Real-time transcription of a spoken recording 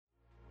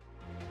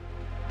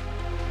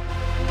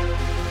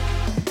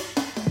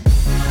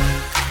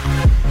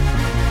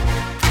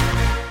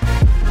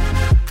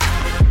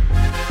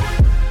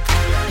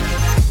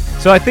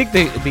So I think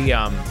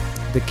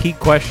the key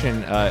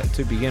question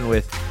to begin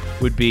with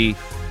would be,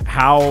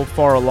 how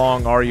far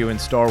along are you in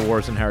Star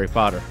Wars and Harry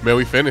Potter? Man,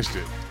 we finished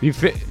it.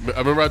 I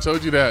remember I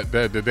told you that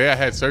the day I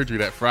had surgery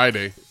that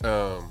Friday,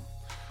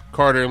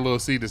 Carter and Lil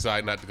C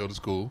decided not to go to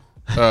school.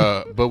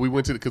 But we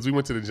went to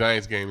the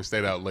Giants game and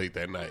stayed out late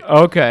that night.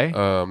 Okay.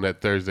 That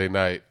Thursday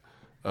night,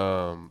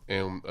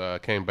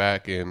 and came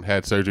back and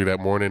had surgery that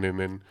morning, and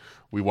then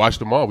we watched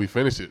them all. We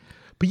finished it.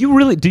 But you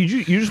really did?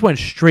 You just went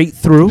straight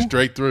through?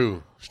 Straight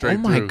through. Oh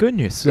my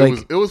goodness!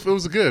 It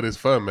was good. It's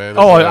fun, man.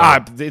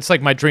 It's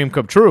like my dream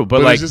come true.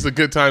 But like, it's just a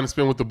good time to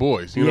spend with the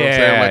boys. You know what I'm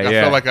saying? Like,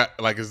 I felt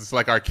like it's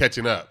like our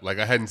catching up. Like,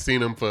 I hadn't seen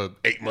them for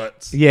 8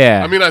 months.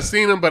 Yeah. I mean, I've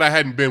seen them, but I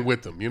hadn't been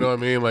with them. You know what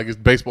I mean? Like, it's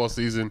baseball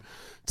season,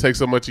 takes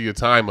so much of your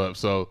time up.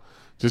 So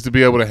just to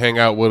be able to hang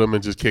out with them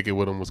and just kick it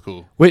with them was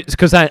cool.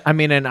 Because I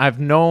mean, and I've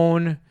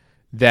known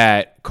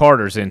that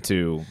Carter's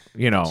into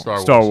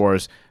Star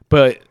Wars,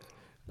 but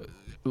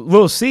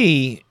Lil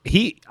C,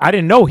 I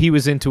didn't know he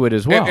was into it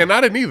as well. And I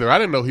didn't either. I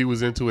didn't know he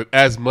was into it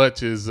as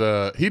much as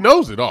he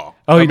knows it all.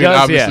 Oh, he does?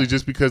 Obviously,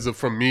 just because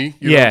from me,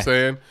 you know what I'm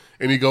saying?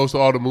 And he goes to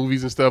all the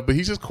movies and stuff, but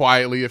he's just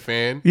quietly a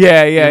fan.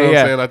 Yeah. You know what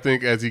I'm saying? I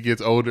think as he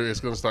gets older, it's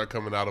going to start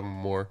coming out of him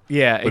more.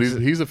 Yeah. But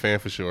he's a fan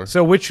for sure.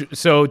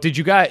 So did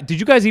you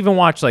guys even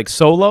watch like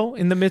Solo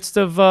in the midst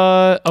of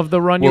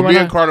the run? Well, me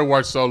and Carter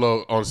watched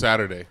Solo on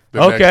Saturday.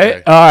 Okay. Next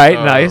day. All right.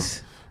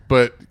 Nice.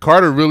 But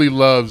Carter really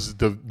loves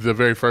the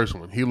very first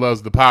one. He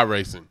loves the pod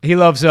racing. He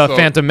loves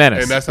Phantom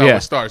Menace. And that's how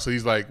it starts. So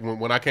he's like,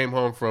 when I came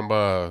home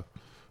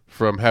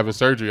from having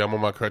surgery, I'm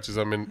on my crutches.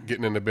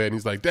 Getting in the bed. And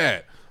he's like,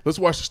 Dad, let's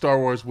watch the Star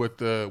Wars with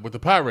the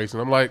pod racing.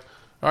 I'm like,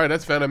 all right,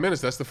 that's Phantom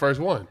Menace. That's the first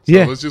one.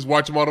 So let's just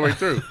watch them all the way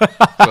through.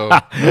 So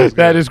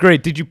that is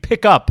great. Did you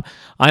pick up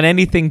on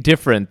anything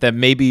different that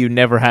maybe you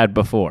never had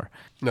before?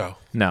 No.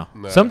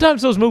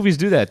 Sometimes those movies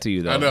do that to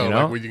you, though. I know, you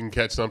know? like where you can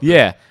catch something.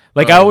 Yeah.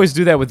 Like, I always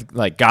do that with,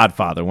 like,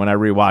 Godfather when I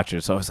rewatch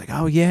it. So I was like,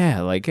 oh,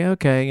 yeah, like,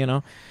 okay, you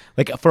know.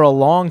 Like, for a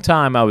long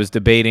time, I was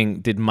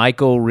debating, did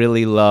Michael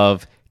really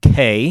love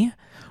Kay,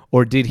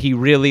 or did he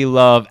really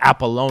love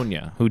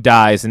Apollonia, who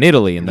dies in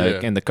Italy? In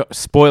the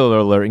spoiler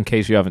alert, in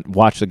case you haven't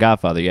watched The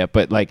Godfather yet,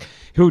 but, like,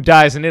 who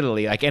dies in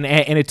Italy? Like, and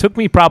it took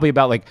me probably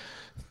about, like,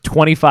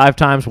 25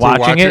 times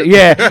watching it.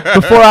 Yeah,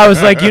 before I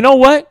was like, you know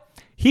what?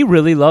 He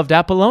really loved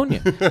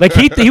Apollonia. Like,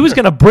 he was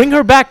going to bring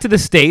her back to the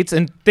States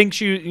and think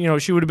she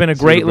would have been a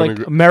great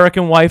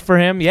American wife for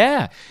him.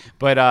 Yeah.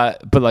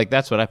 But like,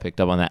 that's what I picked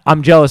up on that.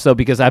 I'm jealous though,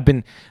 because I've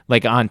been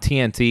like on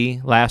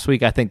TNT last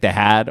week. I think they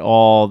had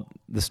all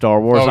the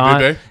Star Wars on.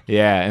 Did they?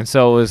 Yeah. And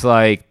so it was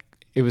like,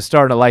 it was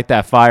starting to light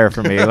that fire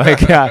for me.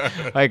 Like,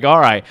 like, all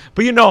right.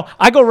 But,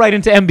 I go right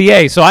into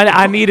NBA, so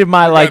I needed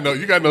my,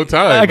 you got no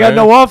time, I got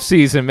no off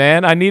season,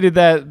 man. I needed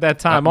that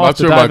time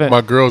off. I'm sure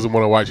my girls will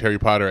want to watch Harry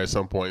Potter at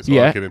some point, so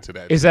I'll get into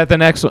that. Is that the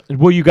next one?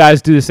 Will you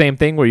guys do the same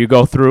thing where you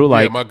go through,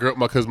 like... Yeah, my girl,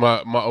 because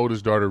my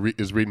oldest daughter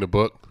is reading a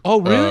book. Oh,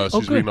 really?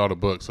 She's reading all the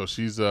books, so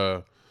she's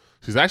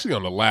actually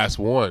on the last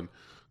one.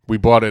 We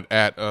bought it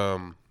at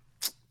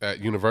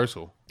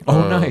Universal.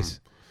 Oh, nice.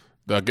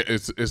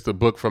 It's the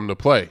book from the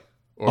play.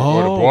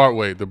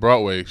 Or the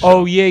Broadway show.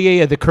 Oh,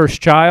 yeah. The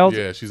Cursed Child?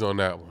 Yeah, she's on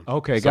that one.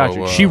 Okay,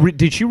 gotcha.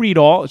 Did she read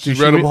all? She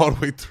read them all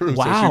the way through.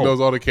 Wow. So she knows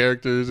all the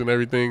characters and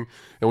everything.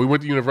 And we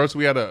went to Universal.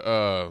 We had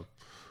that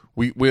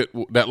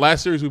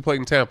last series we played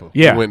in Tampa.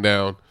 Yeah. We went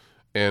down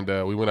and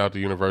we went out to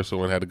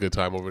Universal and had a good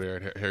time over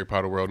there at Harry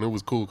Potter World. And it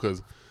was cool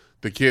because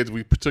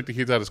we took the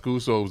kids out of school,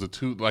 so it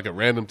was a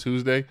random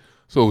Tuesday.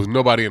 So it was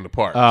nobody in the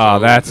park. Oh, so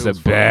that's the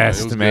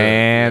best,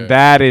 man. Yeah.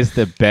 That is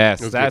the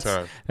best.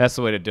 That's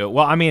the way to do it.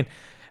 Well, I mean,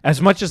 as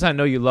much as I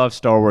know you love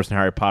Star Wars and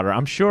Harry Potter,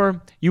 I'm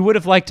sure you would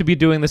have liked to be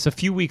doing this a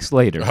few weeks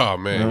later. Oh,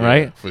 man.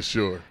 Right? Yeah, for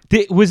sure.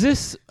 Was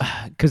this,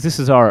 because this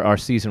is our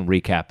season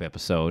recap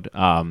episode,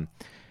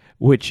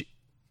 which,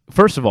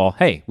 first of all,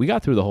 hey, we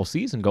got through the whole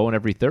season going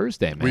every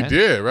Thursday, man. We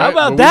did, right? How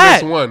about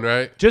that? We missed one,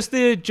 right? Just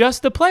the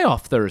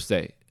playoff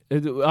Thursday.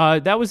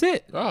 That was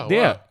it. Oh,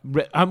 yeah.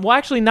 Wow. Well,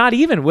 actually, not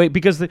even. Wait,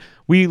 because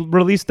we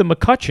released the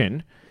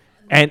McCutcheon.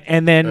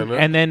 And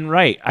then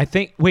right. I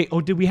think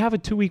did we have a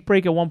 2-week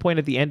break at one point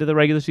at the end of the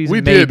regular season? We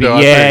Maybe. did though.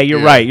 Yeah,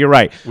 you're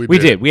right. We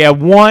did. We had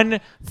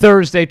one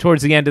Thursday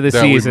towards the end of the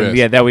season.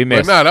 That we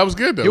missed. But that was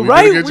good though. You're we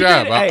right. Did a good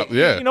job.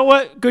 Hey, you know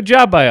what? Good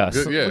job by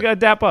us. Good, yeah. We got to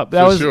dap up.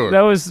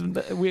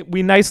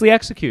 We nicely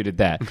executed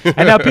that.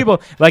 And now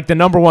people like the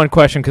number one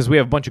question, because we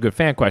have a bunch of good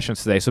fan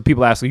questions today. So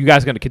people ask, are you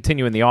guys going to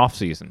continue in the off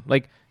season?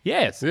 Like,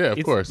 yes. Yeah,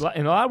 of course.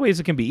 In a lot of ways,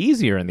 it can be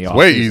easier in the off.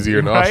 Way easier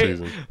in the off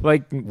season.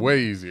 Like way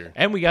easier.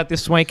 And we got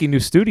this swanky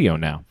new studio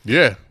now.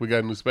 Yeah, we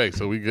got a new space,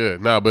 so we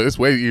good. But it's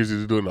way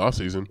easier to do in the off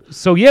season.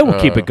 So yeah, we'll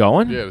keep it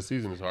going. Yeah, the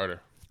season is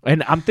harder.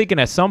 And I'm thinking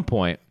at some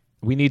point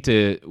we need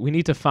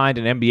to find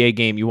an NBA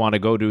game you want to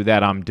go to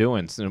that I'm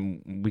doing, so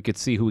we could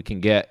see who we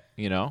can get.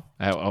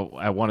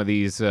 At one of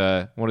these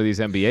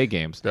NBA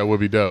games. That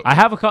would be dope.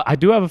 I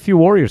do have a few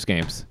Warriors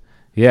games.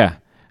 Yeah.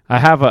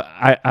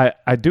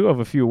 I do have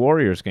a few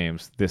Warriors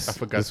games this I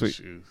forgot this the week.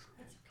 shoes.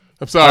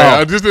 I'm sorry.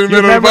 I just didn't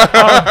remember.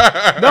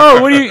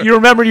 No, what do you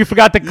remember? You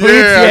forgot the cleats?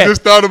 Yeah, I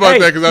just thought about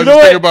that because I was just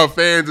thinking about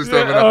fans and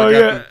stuff. And I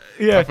forgot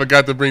Yeah. I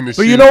forgot to bring the.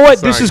 But you know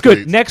what? This is good.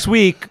 Cleats. Next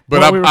week,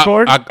 But when we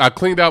record. I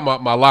cleaned out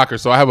my locker,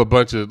 so I have a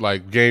bunch of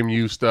like game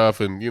use stuff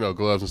and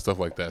gloves and stuff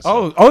like that.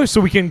 So. So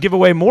we can give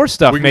away more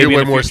stuff. We can maybe give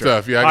away in the more future.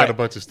 stuff. Yeah, I All got a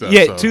bunch of stuff.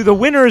 Yeah, so. to the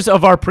winners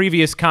of our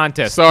previous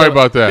contest. Sorry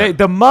about that.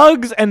 The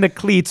mugs and the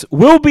cleats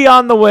will be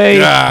on the way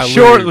Golly,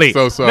 shortly.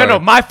 so sorry. No,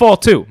 my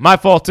fault too.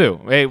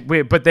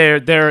 But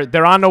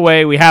they're on the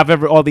way. We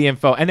have all the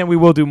info, and then we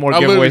will do more I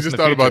giveaways. literally in just the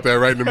thought future. about that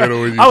right in the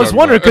middle. When you I was talking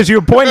wondering about it. because you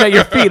were pointing at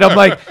your feet. I'm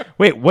like,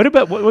 wait, what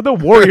do the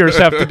Warriors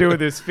have to do with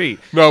his feet?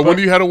 No, when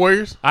do you have the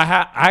Warriors?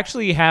 I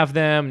actually have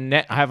them.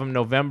 I have them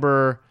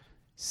November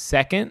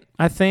 2nd,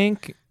 I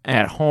think,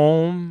 at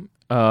home.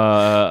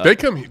 They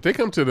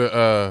come to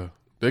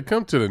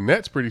the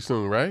Nets pretty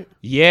soon, right?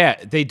 Yeah,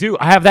 they do.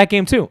 I have that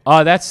game too.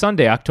 That's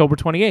Sunday, October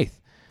 28th.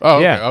 Oh,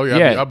 okay. Yeah, Oh,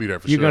 yeah. I'll be there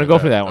for You're sure. gonna go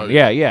for that one. Oh,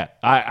 Yeah.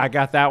 I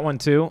got that one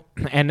too.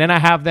 And then I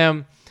have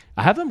them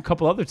a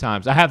couple other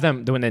times. I have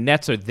them when the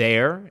Nets are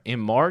there in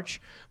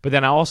March, but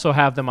then I also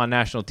have them on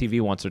national TV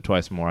once or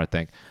twice more, I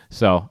think.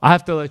 So I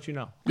have to let you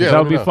know. Yeah, that let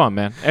would me be know. fun,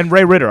 man. And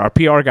Ray Ritter, our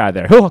PR guy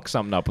there, he'll hook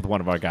something up with one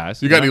of our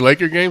guys. You got any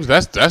Laker games?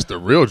 That's the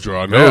real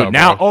draw now.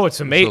 Now, bro.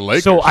 it's amazing. the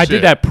Lakers, So I did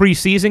shit. that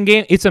preseason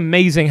game. It's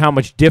amazing how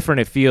much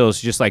different it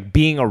feels just like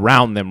being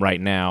around them right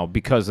now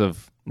because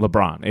of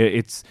LeBron.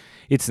 It's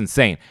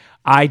insane.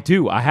 I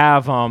do. I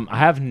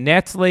have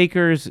Nets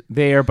Lakers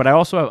there, but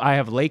I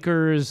have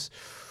Lakers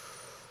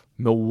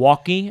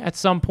Milwaukee at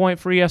some point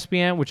for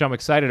ESPN, which I'm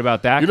excited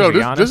about that.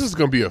 This is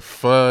going to be a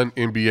fun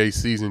NBA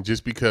season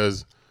just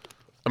because,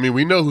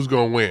 we know who's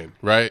going to win,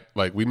 right?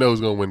 Like, we know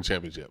who's going to win the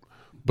championship.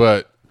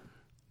 But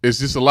it's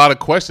just a lot of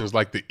questions,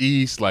 like the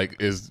East, like,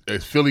 is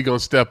Philly going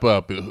to step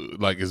up?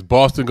 Like, is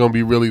Boston going to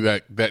be really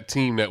that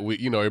team that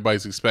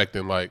everybody's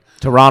expecting? Like,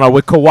 Toronto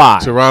with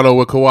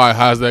Kawhi.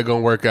 How's that going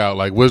to work out?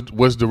 Like, what's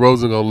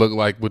DeRozan going to look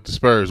like with the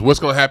Spurs?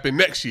 What's going to happen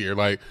next year?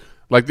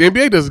 Like the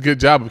NBA does a good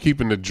job of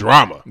keeping the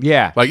drama.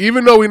 Yeah. Like,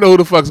 even though we know who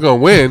the fuck's gonna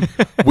win,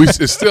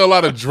 it's still a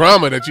lot of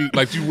drama that you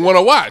want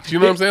to watch. You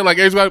know what I'm saying? Like,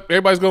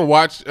 everybody's gonna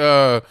watch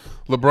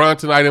LeBron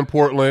tonight in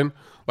Portland.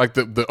 Like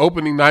the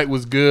opening night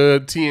was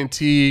good.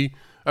 TNT.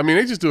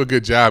 They just do a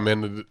good job,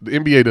 man. The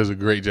NBA does a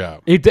great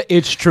job.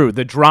 It's true.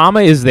 The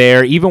drama is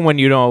there, even when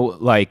you know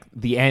like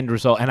the end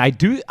result. And I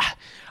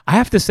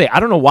have to say, I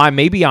don't know why.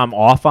 Maybe I'm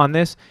off on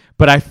this,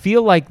 but I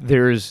feel like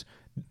there's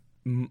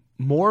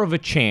more of a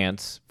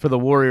chance for the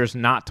Warriors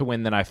not to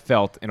win than I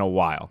felt in a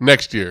while.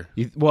 Next year.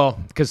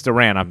 Because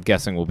Durant, I'm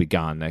guessing, will be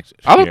gone next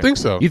year. I don't think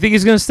so. You think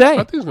he's going to stay? I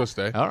think he's gonna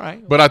stay. All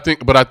right. But I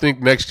think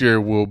next year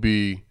will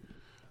be.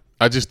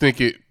 I just think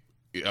it.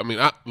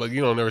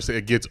 Never say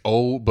it gets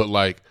old, but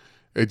like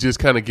it just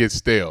kind of gets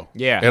stale.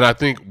 Yeah. And I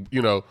think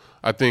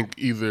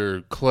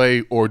either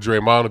Clay or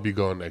Draymond will be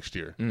gone next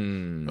year.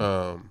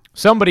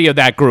 Somebody of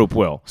that group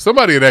will.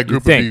 Somebody of that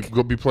group think?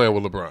 will be playing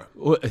with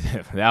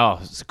LeBron. Now,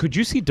 could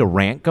you see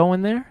Durant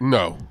going there?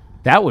 No.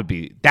 That would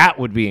be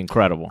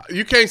incredible.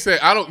 You can't say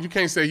you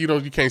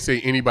can't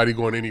say anybody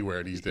going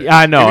anywhere these days. Yeah,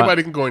 I know.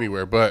 Anybody can go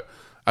anywhere, but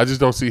I just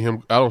don't see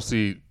him. I don't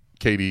see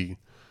KD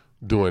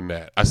doing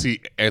that. I see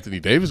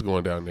Anthony Davis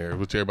going down there,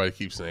 which everybody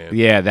keeps saying.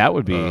 Yeah, that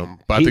would be.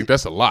 But I think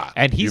that's a lot.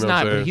 And he's You know what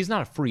I'm not. saying? He's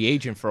not a free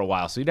agent for a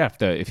while, so you'd have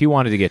to, if he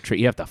wanted to get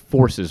traded, you have to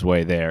force his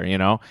way there.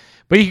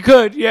 But he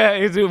could.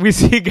 Yeah, we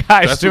see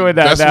guys doing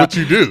that. That's now. what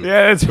you do.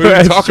 Yeah, that's what are you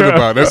that's talking true.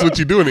 about. That's what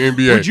you do in the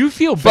NBA. Would you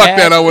feel Fuck bad?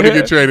 that? I want to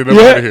get traded. I'm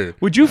out of here.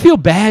 Would you feel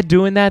bad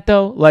doing that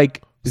though?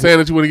 Like saying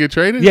that you want to get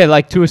traded? Yeah,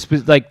 like to a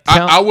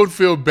I would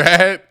feel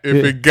bad if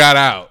it got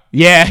out.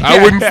 Yeah,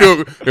 I wouldn't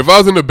feel if I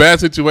was in a bad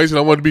situation.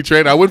 I wanted to be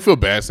traded. I wouldn't feel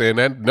bad saying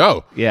that.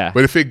 No. Yeah.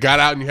 But if it got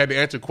out and you had to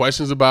answer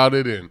questions about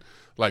it and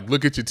like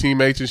look at your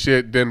teammates and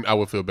shit, then I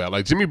would feel bad.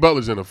 Like Jimmy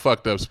Butler's in a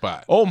fucked up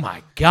spot. Oh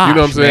my gosh, you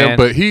know what I'm saying? man.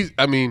 But he's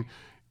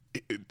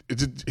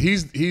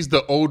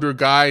the older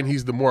guy and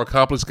he's the more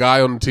accomplished guy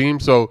on the team.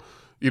 So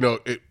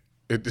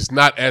it's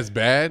not as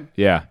bad.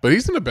 Yeah. But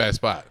he's in a bad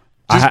spot.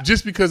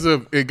 Just because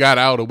of it got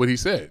out of what he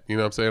said, you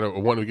know what I'm saying, or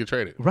wanted to get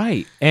traded.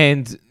 Right.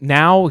 And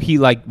now he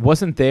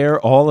wasn't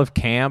there all of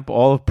camp,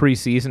 all of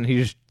preseason. He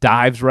just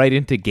dives right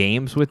into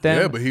games with them.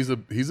 Yeah, but he's a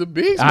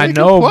beast. I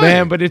know,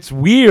 man, but it's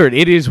weird.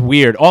 It is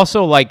weird.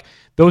 Also, like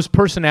those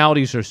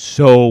personalities are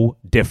so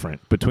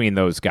different between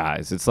those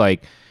guys. It's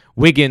like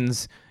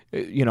Wiggins,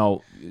 a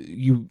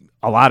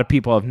lot of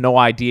people have no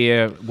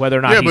idea whether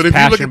or not he's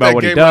passionate about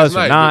what he does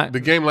or not.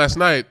 The game last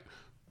night,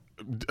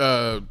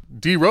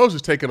 D Rose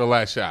is taking the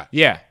last shot.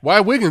 Yeah. Why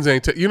Wiggins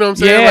ain't? You know what I'm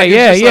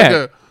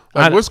saying?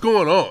 What's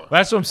going on?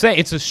 That's what I'm saying.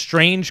 It's a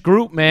strange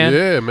group, man.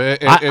 Yeah, man.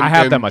 I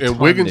have them a ton. And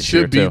Wiggins this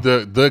should year,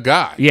 be the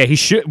guy. Yeah, he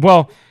should.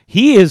 Well,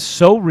 he is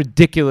so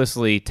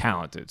ridiculously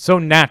talented, so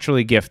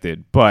naturally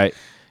gifted. But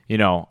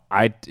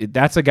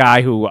that's a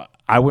guy who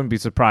I wouldn't be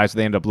surprised if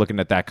they end up looking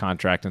at that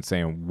contract and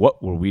saying,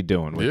 "What were we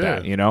doing with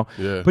that?"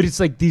 Yeah. But it's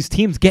like these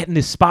teams get in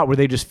this spot where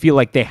they just feel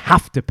like they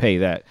have to pay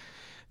that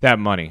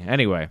money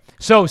anyway.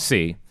 So,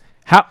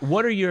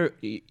 what are your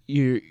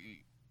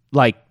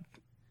like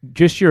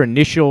just your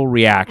initial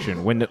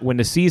reaction when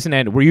the season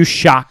ended? Were you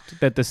shocked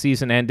that the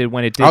season ended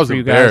when it did? I was for you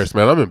embarrassed,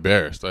 guys? man. I'm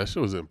embarrassed. That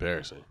shit was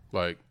embarrassing.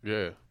 Like,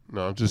 yeah,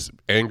 no, I'm just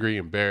angry,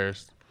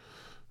 embarrassed.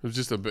 was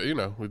just a bit,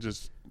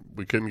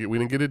 we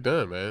didn't get it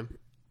done, man.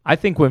 I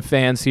think when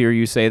fans hear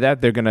you say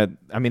that, they're gonna.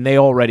 I mean, they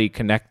already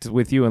connect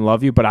with you and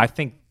love you, but I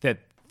think that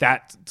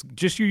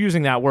just you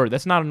using that word,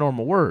 that's not a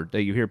normal word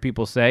that you hear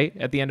people say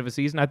at the end of a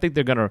season. I think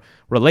they're gonna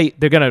relate.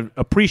 They're gonna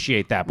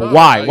appreciate that. But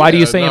why? Why do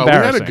you say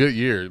embarrassing? We had a good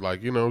year.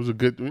 Like, it was a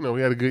good.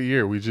 We had a good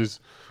year. We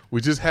just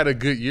had a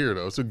good year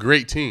though. It's a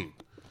great team,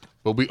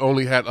 but we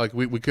only had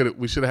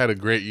we should have had a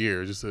great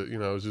year. Just it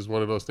was just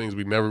one of those things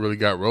we never really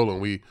got rolling.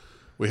 We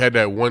had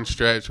that one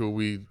stretch where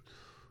we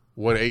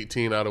won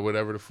 18 out of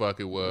whatever the fuck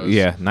it was.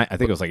 Yeah, I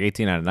think it was like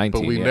 18 out of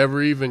 19. But we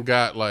never even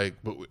got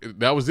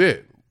that was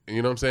it.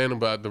 You know what I'm saying?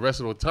 But the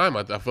rest of the time,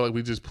 I feel like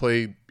we just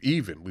played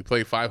even. We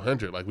played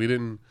 500. Like, we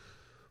didn't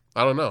 –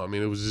 I don't know. I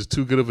mean, it was just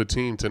too good of a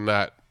team to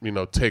not,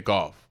 take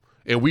off.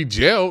 And we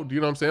gelled, you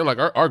know what I'm saying? Like,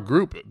 our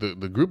group,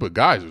 the group of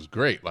guys was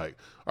great. Like,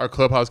 our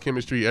clubhouse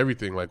chemistry,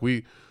 everything. Like,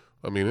 it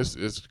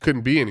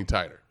couldn't be any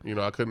tighter. You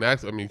couldn't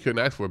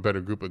ask for a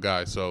better group of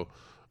guys. So,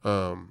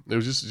 it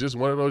was just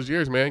one of those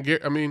years, man.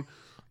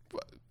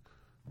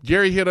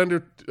 Gary hit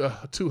under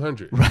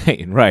 200. Right.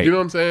 You know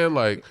what I'm saying?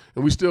 Like,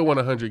 and we still won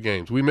 100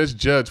 games. We missed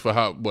Judge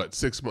for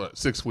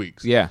 6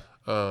 weeks. Yeah.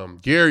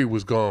 Gary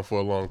was gone for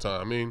a long time.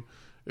 I mean,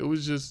 it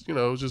was just,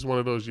 one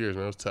of those years,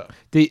 man. It was tough.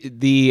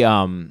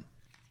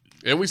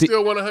 And we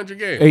still won 100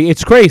 games.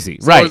 It's crazy,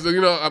 so right?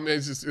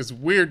 It's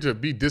weird to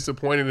be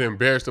disappointed and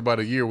embarrassed about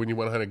a year when you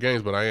won 100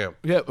 games, but I am.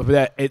 Yeah,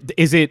 but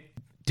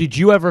did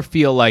you ever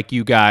feel like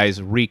you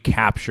guys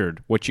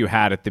recaptured what you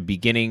had at the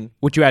beginning,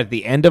 what you had at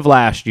the end of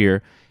last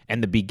year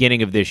and the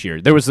beginning of this year?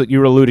 You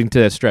were alluding to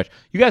that stretch.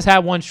 You guys had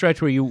one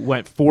stretch where you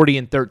went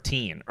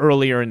 40-13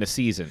 earlier in the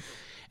season.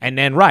 And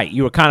then,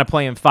 you were kind of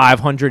playing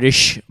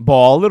 500-ish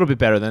ball, a little bit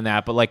better than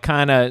that, but like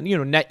kind of,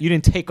 you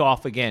didn't take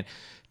off again.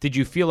 Did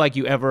you feel like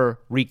you ever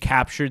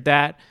recaptured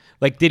that?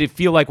 Like, did it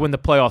feel like when the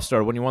playoffs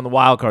started, when you won the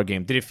wild card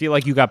game, did it feel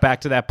like you got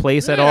back to that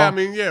place at all? I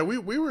mean,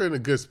 we were in a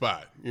good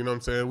spot. You know what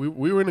I'm saying?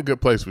 We were in a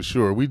good place for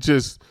sure.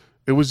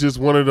 It was just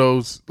one of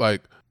those,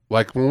 like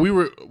when we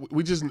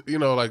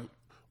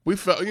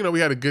felt, we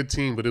had a good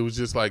team, but it was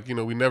just like,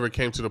 we never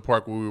came to the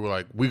part where we were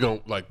like, we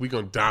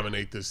gonna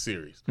dominate this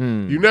series.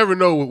 You never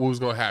know what was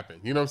gonna happen.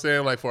 You know what I'm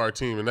saying? Like, for our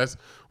team, and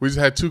we just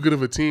had too good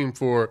of a team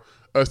for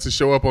us to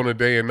show up on a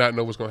day and not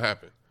know what's gonna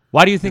happen.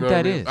 Why do you think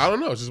that is? I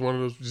don't know. It's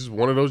just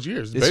one of those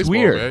years. It's baseball,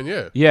 weird,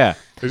 man. Yeah.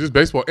 It's just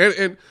baseball,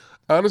 and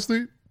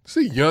honestly, it's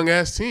a young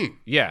ass team.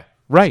 Yeah,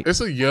 right.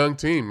 It's a young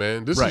team,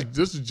 man. This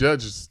is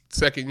Judge's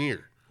second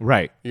year.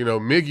 Right.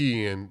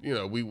 Miggy,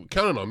 and we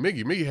counted on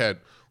Miggy. Miggy had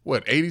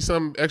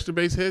 80-some extra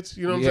base hits.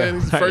 You know what I'm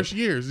saying? His first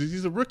year.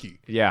 He's a rookie.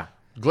 Yeah.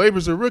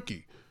 Glaber's a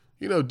rookie.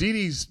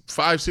 Didi's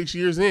 5-6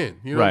 years in.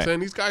 You know what I'm saying?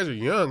 These guys are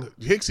young.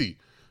 Hicksy,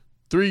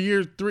 3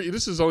 years.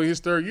 This is only his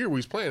third year where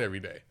he's playing every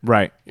day.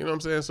 Right. You know what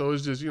I'm saying? So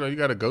it's just, you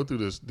got to go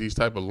through these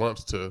type of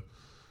lumps to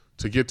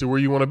get to where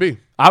you want to be.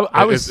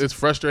 It's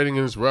frustrating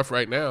and it's rough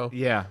right now.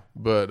 Yeah.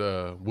 But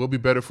we'll be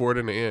better for it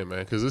in the end, man.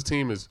 Because this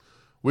team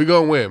we're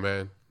going to win,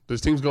 man. This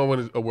team's going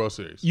to win a World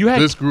Series.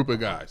 This group of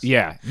guys.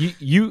 Yeah.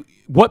 You.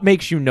 What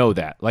makes you know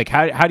that? Like,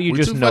 how do you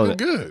just know that?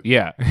 We too fucking good.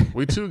 Yeah.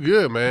 We too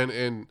good, man.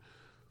 And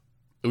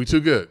we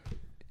too good.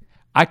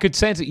 I could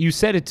sense it. You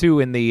said it, too,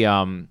 in the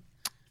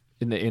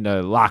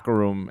locker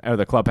room or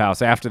the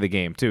clubhouse after the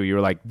game, too. You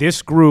were like,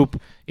 this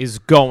group is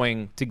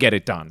going to get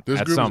it done This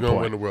at group some is going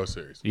point. to win the World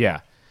Series.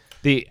 Yeah.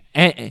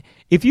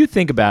 If you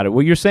think about it,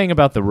 what you're saying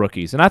about the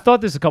rookies, and I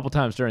thought this a couple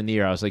times during the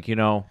year, I was like,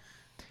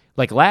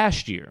 like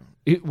last year,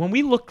 when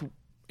we looked,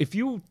 if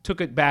you took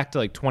it back to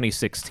like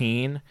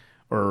 2016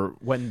 or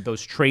when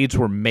those trades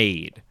were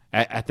made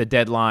at the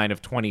deadline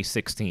of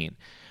 2016,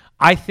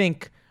 I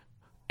think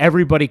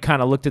everybody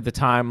kind of looked at the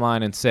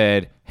timeline and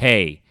said,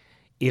 hey,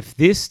 if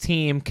this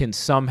team can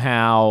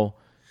somehow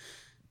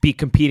be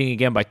competing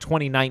again by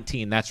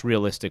 2019, that's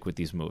realistic with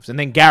these moves. And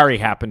then Gary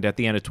happened at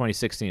the end of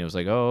 2016. It was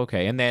like, oh,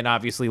 okay. And then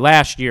obviously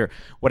last year,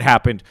 what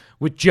happened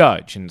with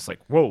Judge, and it's like,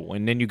 whoa.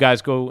 And then you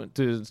guys go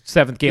to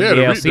seventh game of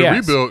the ALCS. The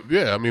rebuild.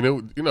 Yeah, I mean,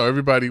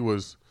 everybody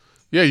was.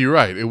 Yeah, you're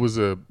right. It was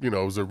a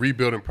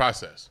rebuilding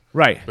process.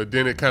 Right. But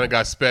then it kind of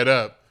got sped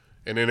up,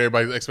 and then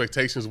everybody's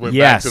expectations went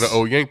back to the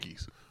old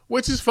Yankees,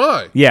 which is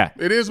fine. Yeah.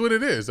 It is what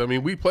it is. I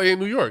mean, we play in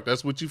New York.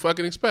 That's what you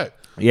fucking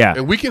expect. Yeah.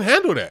 And we can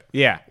handle that.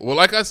 Yeah. Well,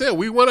 like I said,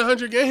 we won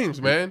 100 games,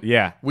 man.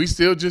 Yeah. We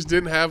still just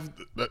didn't have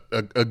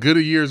a good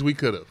a year as we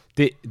could have.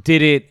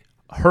 Did it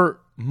hurt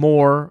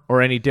more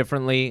or any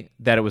differently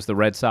that it was the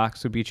Red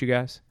Sox who beat you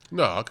guys?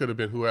 No, it could have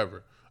been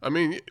whoever. I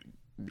mean,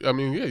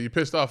 yeah, you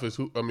pissed off.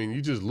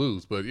 You just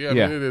lose. But, yeah,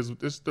 mean,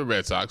 it's the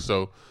Red Sox,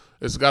 so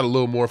it's got a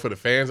little more for the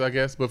fans, I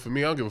guess. But for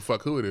me, I don't give a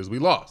fuck who it is. We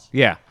lost.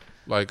 Yeah.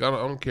 Like, I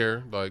don't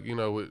care. Like,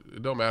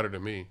 it don't matter to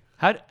me.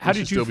 How did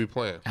you still be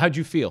playing? How'd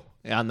you feel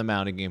on the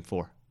mound in Game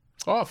 4?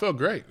 Oh, I felt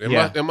great.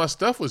 And, my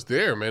stuff was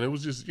there, man. It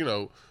was just,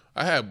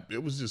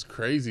 it was just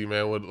crazy,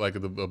 man, with like a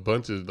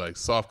bunch of like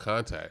soft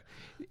contact.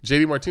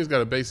 JD Martinez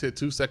got a base hit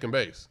to second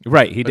base.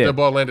 Right, he did. That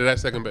ball landed at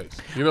second base.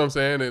 You know what I'm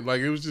saying? And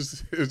like it was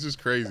just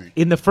crazy.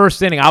 In the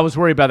first inning, I was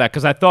worried about that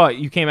because I thought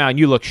you came out and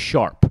you looked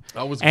sharp.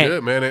 I was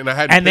good, man, and I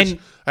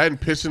I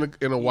hadn't pitched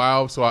in a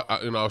while, so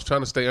I was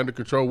trying to stay under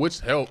control, which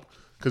helped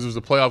because it was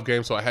a playoff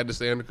game, so I had to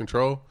stay under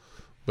control.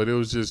 But it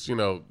was just,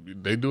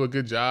 they do a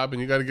good job,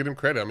 and you got to give them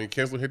credit. I mean,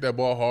 Kinsler hit that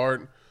ball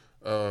hard.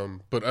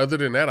 But other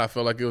than that, I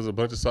felt like it was a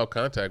bunch of soft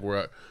contact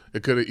where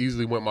it could have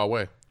easily went my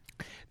way.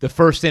 The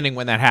first inning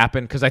when that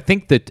happened, because I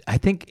think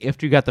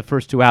after you got the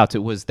first 2 outs,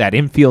 it was that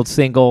infield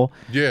single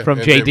from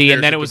JD,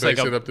 and then it was like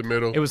up the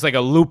middle. It was like a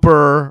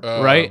looper,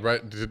 right?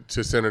 Right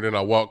to center. Then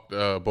I walked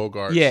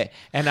Bogarts. Yeah,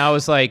 and I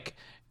was like,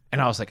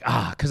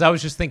 because I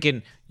was just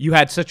thinking you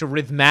had such a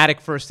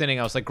rhythmic first inning.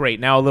 I was like, great,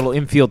 now a little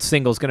infield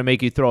single is going to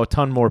make you throw a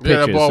ton more pitches.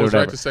 Yeah, that ball was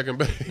right to second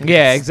base.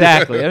 Yeah,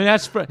 exactly. I mean,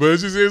 but it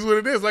just is what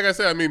it is. Like I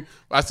said,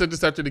 I said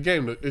this after the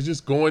game. It's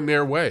just going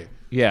their way.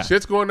 Yeah,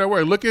 shit's going their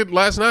way. Look at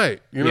last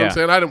night. You know what I'm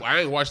saying? I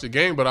didn't watch the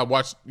game, but I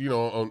watched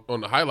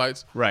on the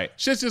highlights. Right.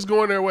 Shit's just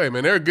going their way,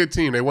 man. They're a good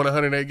team. They won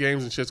 108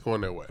 games, and shit's going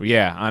their way.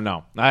 Yeah, I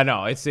know.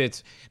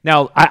 It's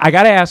now. I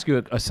got to ask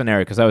you a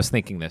scenario because I was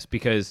thinking this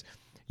because.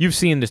 You've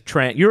seen this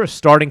trend. You're a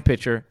starting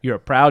pitcher. You're a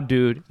proud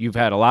dude. You've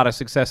had a lot of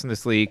success in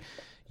this league.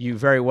 You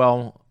very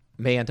well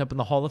may end up in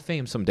the Hall of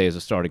Fame someday as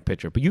a starting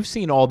pitcher. But you've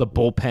seen all the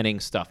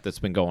bullpenning stuff that's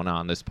been going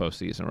on this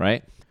postseason,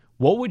 right?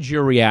 What would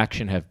your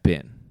reaction have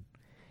been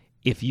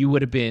if you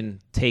would have been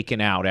taken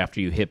out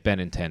after you hit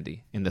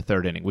Benintendi in the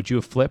third inning? Would you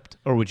have flipped,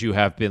 or would you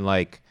have been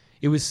like,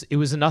 it was a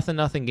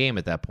 0-0 game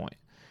at that point?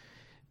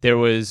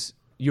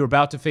 You were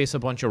about to face a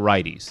bunch of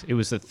righties. It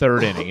was the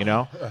third inning,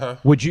 Uh-huh.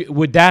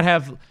 Would that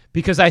have?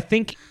 Because I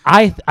think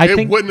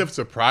it wouldn't have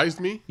surprised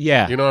me.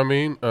 Yeah, you know what I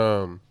mean.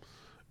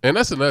 And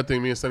that's another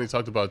thing me and Sonny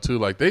talked about too.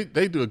 Like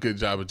they do a good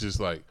job of just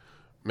like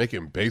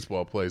making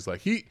baseball plays. Like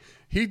he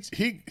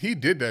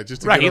did that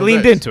just to right. Get He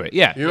leaned into it.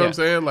 Yeah, you know what I'm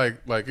saying.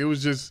 Like it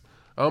was just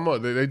I don't know.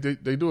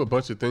 They do a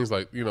bunch of things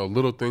like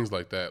little things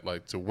like that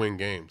like to win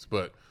games.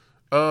 But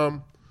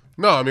no,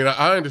 I mean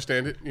I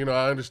understand it.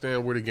 I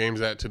understand where the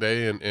game's at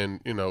today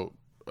and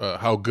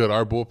how good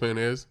our bullpen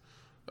is.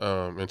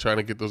 And trying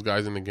to get those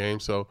guys in the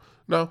game. So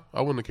no,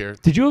 I wouldn't have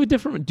cared. Do you have a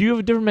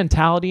different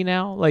mentality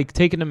now, like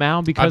taking the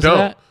mound because of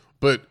that?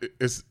 But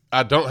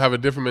I don't have a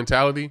different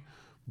mentality.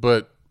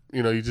 But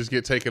you just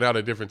get taken out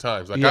at different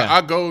times. Like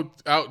I go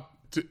out.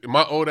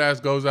 My old ass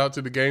goes out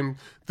to the game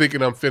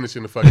thinking I'm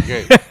finishing the fucking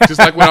game. Just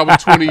like when I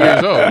was 20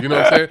 years old. You know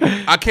what I'm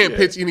saying? I can't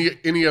pitch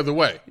any other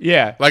way.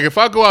 Yeah. Like if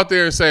I go out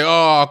there and say,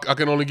 oh, I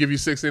can only give you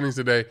 6 innings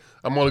today,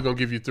 I'm only going to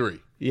give you 3.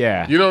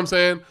 Yeah. You know what I'm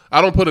saying?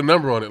 I don't put a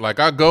number on it. Like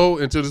I go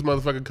until this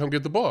motherfucker come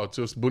get the ball.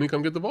 Until Booney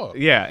come get the ball.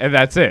 Yeah, and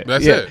that's it.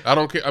 That's it. I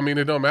don't care. I mean,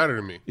 it don't matter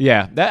to me.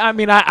 Yeah.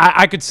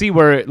 I could see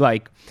where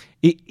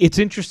it's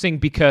interesting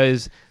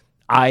because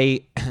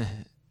I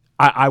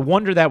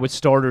wonder that with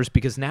starters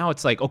because now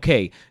it's like,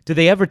 okay, do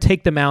they ever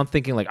take the mound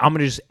thinking like, I'm going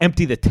to just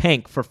empty the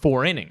tank for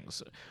 4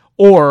 innings?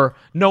 Or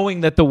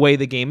knowing that the way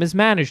the game is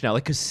managed now.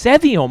 Like, because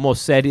Sevy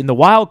almost said in the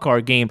wild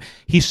card game,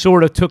 he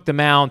sort of took the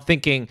mound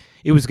thinking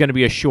it was going to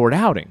be a short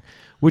outing,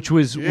 which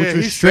was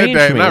strange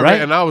to me, right?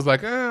 And I was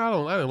like, I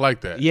didn't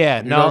like that.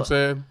 Yeah, you know what I'm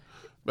saying?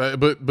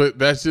 But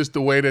that's just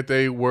the way that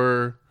they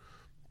were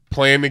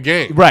playing the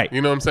game. Right.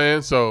 You know what I'm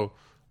saying? So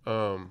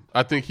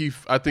I think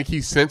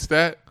he sensed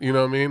that, you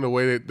know what I mean, the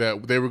way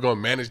that they were going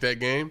to manage that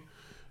game,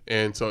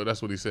 and so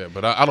that's what he said.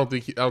 But I don't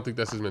think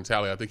that's his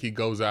mentality. I think he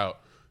goes out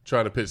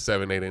trying to pitch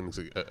 7-8 innings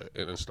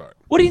and start.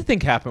 What do you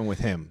think happened with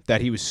him that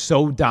he was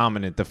so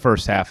dominant the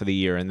first half of the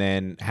year and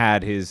then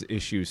had his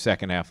issues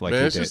second half like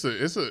man, he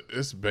did?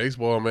 It's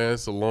baseball, man.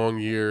 It's a long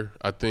year.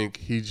 I think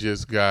he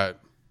just got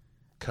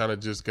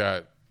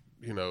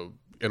in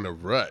a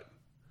rut.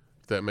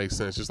 If that makes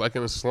sense, just like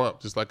in a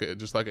slump, just like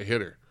a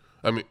hitter.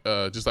 I mean,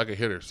 just like a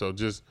hitter. So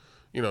just,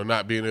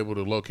 not being able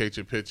to locate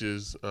your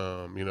pitches,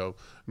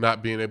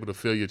 not being able to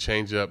feel your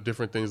changeup,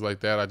 different things like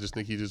that. I just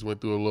think he just went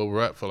through a little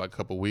rut for like a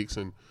couple of weeks,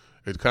 and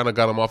it kind of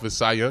got him off his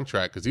Cy Young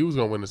track because he was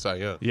going to win the Cy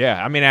Young.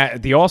 Yeah, I mean,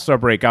 at the All-Star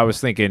break, I was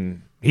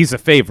thinking he's a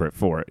favorite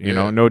for it,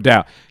 no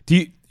doubt.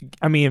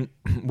 When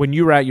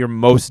you were at your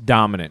most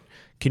dominant,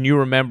 can you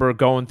remember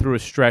going through a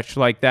stretch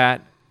like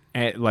that?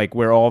 And like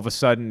where all of a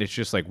sudden it's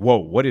just like, whoa,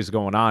 what is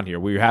going on here?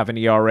 We have an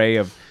ERA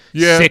of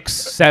 6,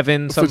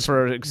 7, something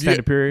for an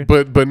extended period,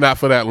 but not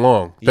for that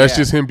long. That's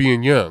just him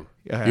being young.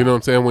 Yeah. You know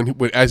what I'm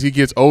saying? As he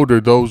gets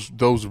older, those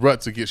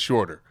ruts will get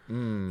shorter.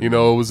 It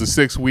was a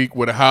 6 week,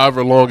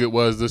 however long it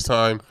was this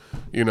time.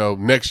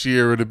 Next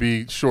year it'll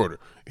be shorter.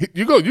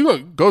 You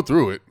go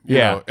through it. You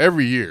know,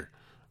 every year.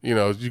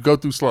 You go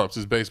through slumps.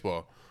 It's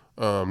baseball.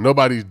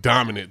 Nobody's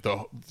dominant the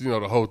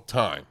whole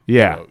time.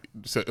 Yeah.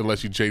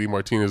 Unless you JD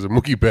Martinez or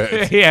Mookie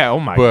Betts. Yeah. Oh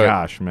my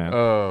gosh,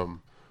 man.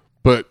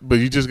 But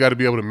you just got to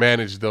be able to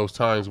manage those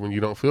times when you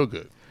don't feel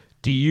good.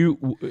 Do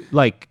you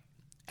like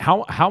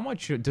how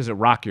much does it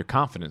rock your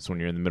confidence when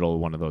you're in the middle of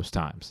one of those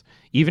times?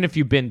 Even if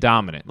you've been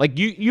dominant, like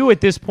you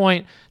at this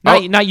point,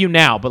 not you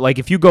now, but like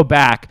if you go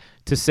back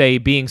to say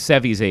being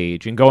Sevy's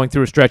age and going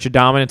through a stretch of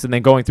dominance and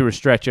then going through a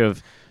stretch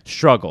of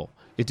struggle.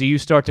 Do you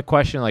start to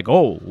question like,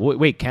 oh,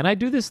 wait, can I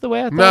do this the way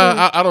I thought?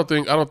 Nah, I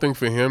don't think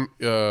for him,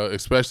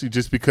 especially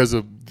just because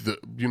of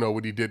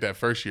what he did that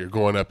first year,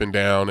 going up and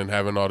down and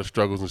having all the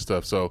struggles and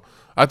stuff. So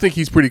I think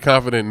he's pretty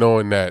confident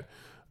knowing that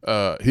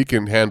he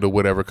can handle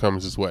whatever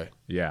comes his way.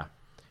 Yeah.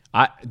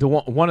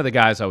 One of the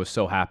guys I was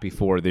so happy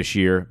for this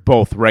year,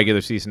 both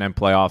regular season and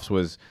playoffs,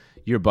 was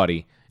your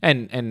buddy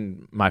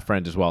and my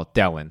friend as well,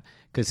 Dellin,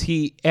 because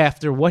he,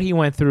 after what he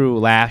went through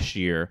last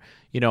year,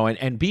 you know,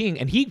 and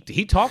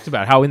he talked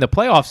about how in the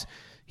playoffs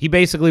he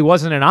basically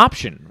wasn't an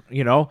option,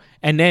 you know,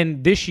 and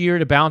then this year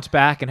to bounce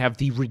back and have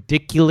the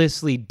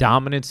ridiculously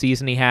dominant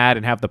season he had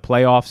and have the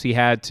playoffs he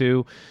had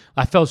too.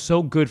 I felt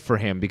so good for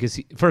him because,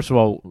 first of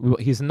all,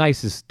 he's the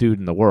nicest dude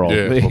in the world.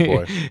 Yeah, oh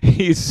boy.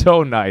 He's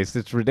so nice.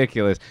 It's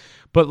ridiculous.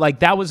 But, like,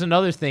 that was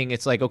another thing.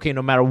 It's like, okay,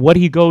 no matter what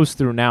he goes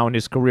through now in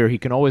his career, he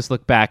can always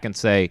look back and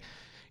say,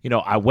 you know,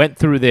 I went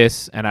through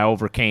this and I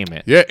overcame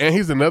it. Yeah, and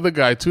he's another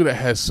guy, too, that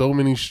has so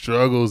many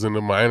struggles in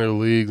the minor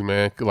leagues,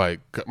 man. Like,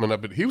 coming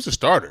up, he was a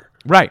starter.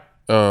 Right.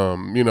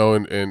 You know,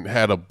 and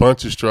had a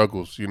bunch of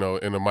struggles, you know,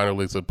 in the minor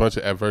leagues, a bunch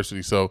of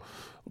adversity. So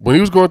when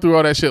he was going through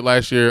all that shit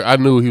last year, I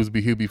knew he'd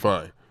be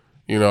fine.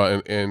 You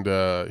know,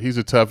 and he's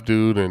a tough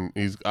dude, and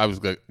he's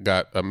obviously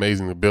got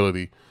amazing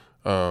ability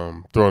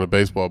throwing the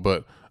baseball.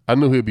 But I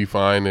knew he'd be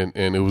fine, and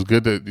it was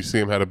good that you see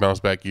him had a bounce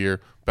back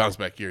year.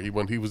 He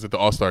was at the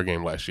All-Star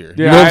game last year.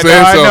 Yeah, you know what I'm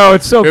saying? I know,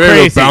 it's so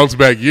crazy. Ain't a bounce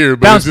back year,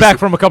 but bounce back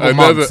from a couple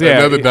months. Yeah,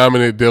 another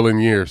dominant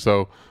Dylan year.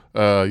 So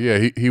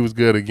he was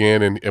good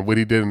again, and what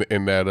he did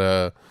in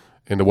that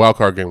in the wild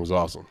card game was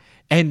awesome.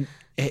 And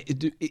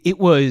it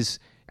was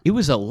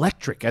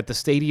electric at the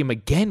stadium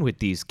again with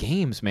these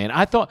games, man.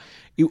 I thought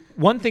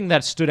one thing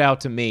that stood out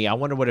to me, I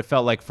wonder what it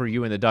felt like for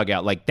you in the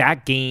dugout, like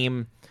that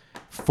game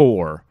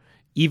 4,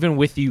 even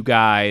with you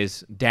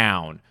guys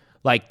down,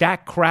 like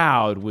that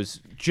crowd was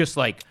just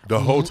like the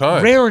whole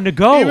time raring to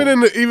go.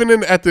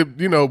 Even at the,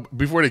 you know,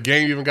 before the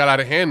game even got out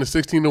of hand, the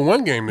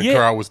 16-1 game, the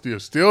crowd was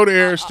still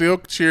there, still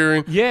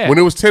cheering. Yeah. When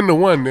it was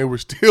 10-1, they were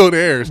still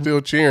there,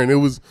 still cheering.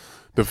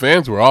 The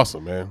fans were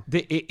awesome, man.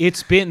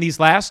 It's been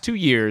these last 2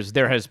 years,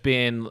 there has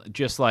been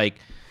just like,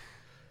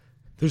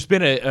 there's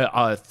been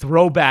a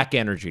throwback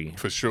energy.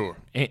 For sure.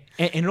 And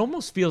it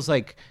almost feels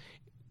like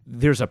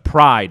there's a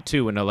pride,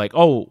 too. And they're like,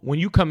 oh, when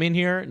you come in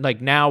here,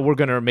 like now we're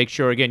going to make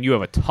sure, again, you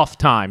have a tough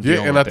time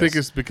dealing and with I think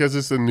it's because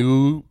it's a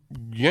new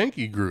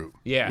Yankee group.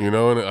 Yeah. You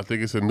know, and I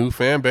think it's a new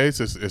fan base.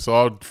 It's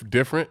all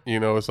different. You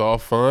know, it's all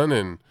fun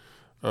and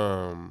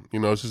you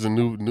know, it's just a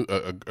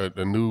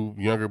new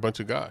younger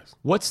bunch of guys.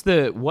 Is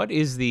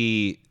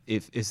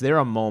there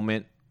a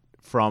moment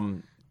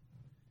from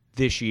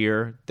this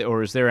year,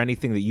 or is there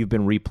anything that you've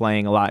been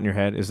replaying a lot in your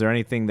head? Is there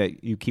anything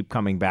that you keep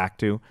coming back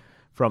to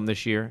from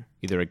this year?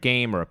 Either a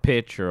game or a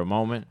pitch or a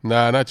moment?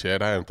 Nah, not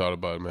yet. I haven't thought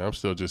about it, man. I'm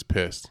still just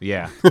pissed.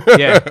 Yeah.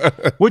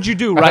 What'd you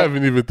do? Right? I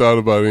haven't even thought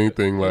about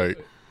anything like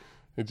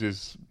it.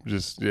 Just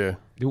yeah.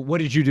 What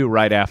did you do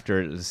right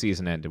after the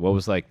season ended? What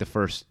was like the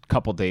first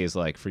couple days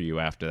like for you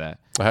after that?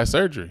 I had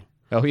surgery.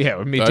 Oh yeah,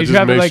 I mean, I did just you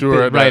have it made like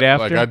sure right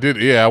after? Like I did,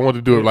 yeah. I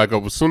wanted to do it like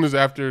as soon as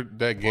after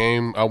that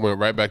game. I went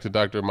right back to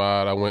Dr.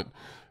 Ahmad. I went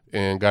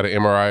and got an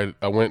MRI.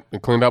 I went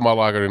and cleaned out my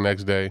locker the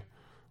next day.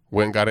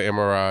 Went and got an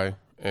MRI,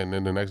 and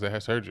then the next day I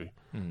had surgery.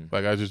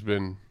 Like I just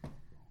been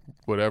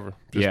whatever,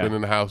 just been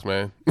in the house,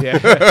 man. Yeah.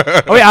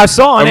 Oh yeah, I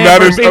saw on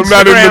Amber's I'm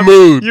not in the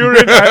mood. You were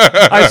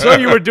I saw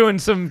you were doing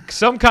some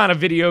kind of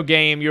video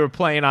game you were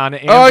playing on.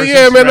 Amber's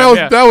yeah, Instagram.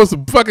 man, that was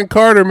fucking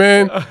Carter,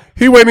 man.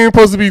 He wasn't even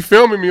supposed to be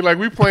filming me. Like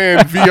we playing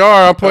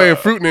VR, I'm playing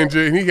Fruit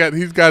Ninja, and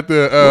he's got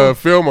the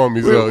film on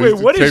me. So wait,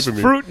 he's what is taping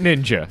Fruit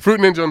Ninja?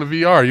 Fruit Ninja on the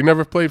VR. You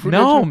never played Fruit Ninja?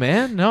 No,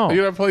 man, no.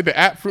 You never played the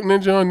app Fruit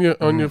Ninja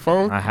on your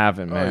phone? I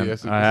haven't, man. Oh, yeah,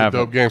 it's I a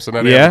dope game. So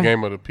now they have a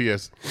game of the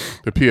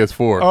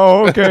PS4.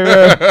 Oh, okay.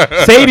 Man.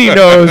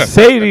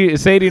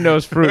 Sadie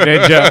knows Fruit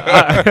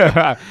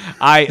Ninja.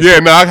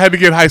 I had to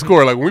get high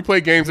score. Like when we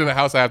play games in the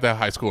house, I have to have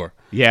high score.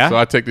 Yeah. So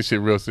I take this shit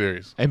real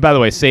serious. And by the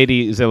way,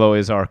 Sadie Zillow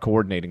is our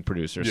coordinating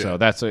producer. Yeah. So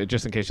that's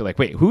just in case you're like,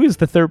 wait, who is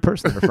the third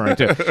person referring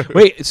to?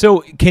 Wait,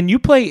 so can you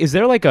play? Is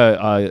there like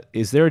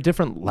is there a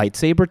different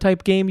lightsaber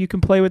type game you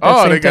can play with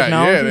that same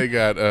technology? They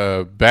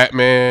got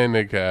Batman.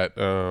 They got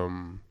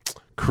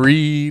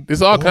Creed.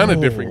 There's all kind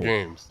of different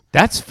games.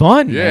 That's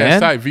fun, man. Yeah,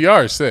 it's tight.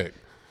 VR is sick.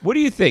 What do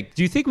you think?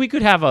 Do you think we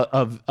could have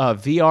a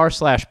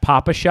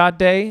VR/Papa Shot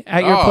day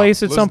at your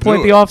place at some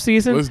point in the off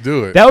season? Let's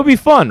do it. That would be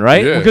fun,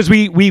 right? Yeah. Because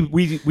we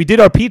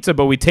did our pizza,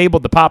 but we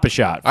tabled the Papa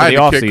Shot for the off season.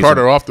 I had to kick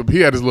Carter off. He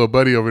had his little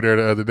buddy over there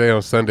the other day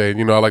on Sunday. And,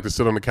 you know, I like to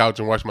sit on the couch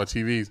and watch my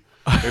TVs.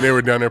 And they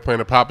were down there playing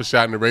a Papa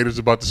Shot, and the Raiders were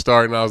about to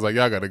start, and I was like,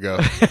 y'all got to go.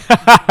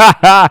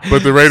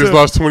 But the Raiders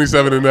lost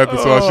 27-0,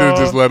 so I should have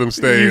just let them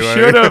stay. You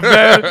should have,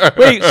 man.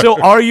 Wait,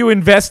 so are you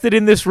invested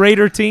in this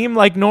Raider team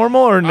like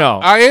normal or no?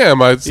 I am.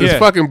 It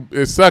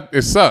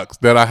sucks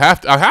that I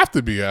have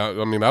to be.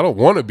 I mean, I don't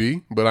want to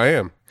be, but I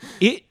am.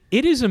 It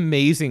is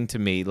amazing to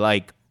me,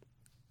 like,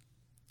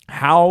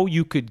 how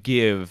you could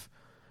give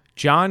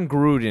John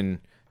Gruden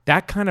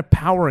that kind of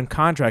power and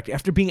contract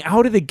after being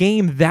out of the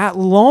game that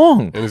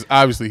long. And it's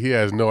obviously he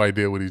has no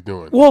idea what he's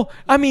doing. Well,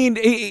 I mean,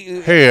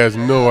 he has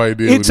no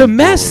idea. It's a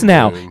mess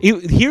now.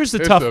 Here's the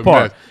tough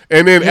part. Mess.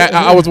 And then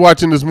I was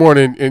watching this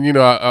morning, and you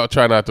know, I'll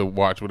try not to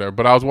watch whatever,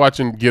 but I was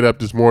watching Get Up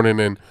this morning,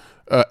 and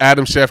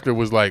Adam Schefter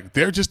was like,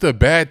 they're just a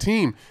bad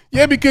team.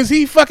 Yeah, because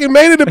he fucking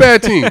made it a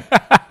bad team.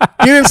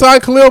 He didn't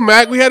sign Khalil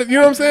Mack. We had, you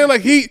know what I'm saying?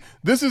 Like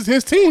this is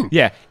his team.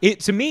 Yeah.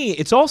 To me,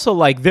 it's also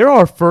like there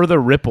are further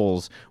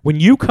ripples when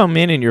you come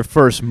in and your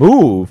first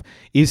move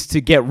is to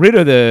get rid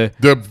of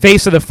the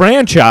face of the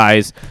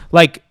franchise.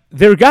 Like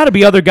there got to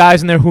be other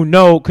guys in there who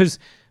know, because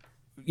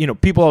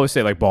people always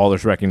say like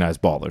ballers recognize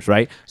ballers,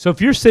 right? So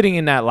if you're sitting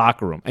in that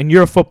locker room and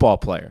you're a football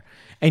player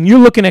and you're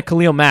looking at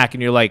Khalil Mack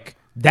and you're like,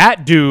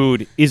 that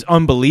dude is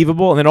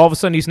unbelievable, and then all of a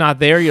sudden he's not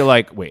there. You're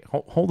like, wait,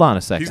 hold on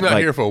a second. He's not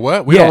here for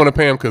what? We don't want to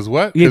pay him because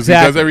what? Because he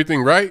does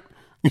everything right?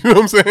 You know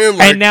what I'm saying?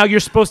 Like, and now you're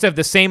supposed to have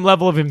the same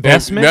level of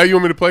investment. Now you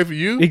want me to play for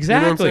you? Exactly.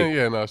 You know what I'm saying?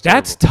 Yeah, no, it's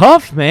That's terrible.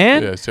 tough,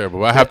 man. Yeah, it's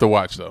terrible. I have to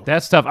watch, though.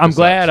 That's tough. I'm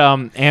glad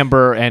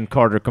Amber and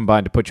Carter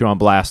combined to put you on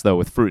blast, though,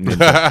 with Fruit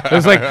Ninja. It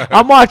was like,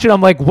 I'm watching, I'm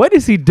like, what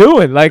is he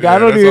doing? Like, I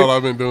don't That's all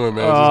I've been doing,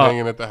 man. Just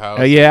hanging at the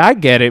house. Yeah, I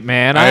get it,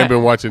 man. I ain't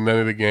been watching none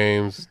of the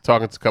games,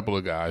 talking to a couple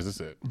of guys. That's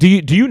it.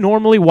 Do you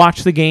normally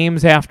watch the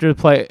games after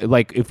the play?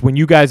 Like, when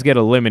you guys get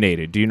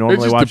eliminated, do you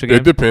normally watch the game?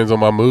 It depends on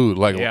my mood.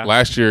 Like,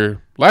 last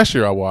year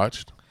I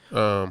watched.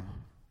 Well,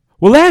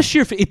 last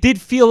year it did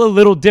feel a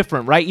little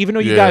different, right? Even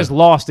though you guys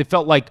lost, it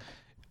felt like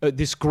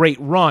this great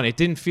run. It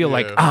didn't feel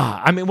like, it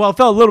felt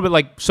a little bit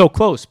like so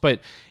close, but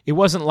it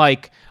wasn't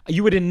like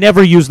you would have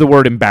never used the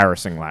word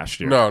embarrassing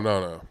last year.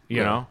 No.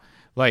 You know?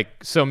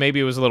 Like, so maybe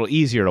it was a little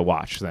easier to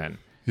watch then.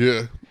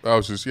 Yeah. I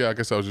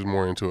guess I was just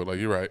more into it. Like,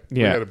 you're right.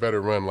 Yeah. We had a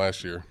better run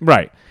last year.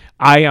 Right.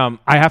 I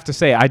have to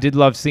say I did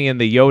love seeing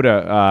the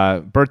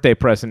Yoda birthday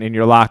present in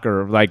your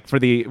locker, like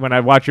when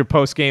I watch your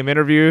post game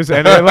interviews,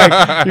 and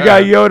like you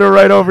got Yoda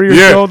right over your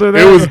shoulder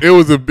there. It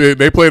was a bit.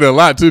 They played it a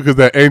lot too because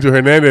that Angel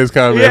Hernandez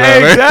comment.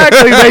 Yeah,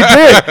 exactly.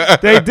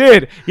 They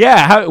did.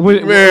 Yeah.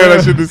 Man, I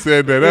shouldn't have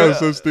said that. That was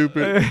so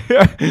stupid.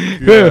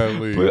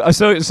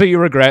 So you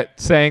regret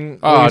saying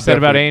what you said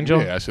about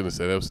Angel? Yeah, I shouldn't have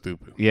said that. Was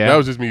stupid. Yeah, that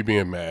was just me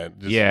being mad.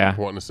 Just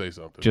wanting to say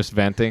something. Just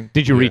venting.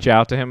 Did you reach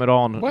out to him at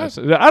all? What?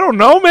 I don't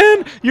know,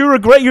 man. You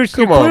regret. You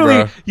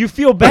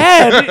feel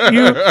bad.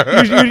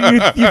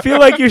 You feel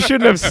like you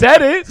shouldn't have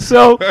said it.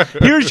 So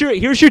here's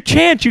your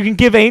chance. You can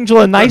give Angel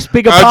a nice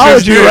big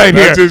apology right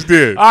here. I just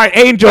did. All right,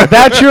 Angel,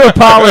 that's your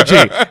apology.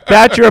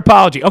 That's your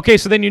apology. Okay,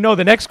 so then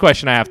the next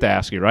question I have to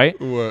ask you, right?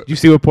 What? Did you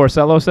see what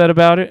Porcello said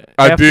about it?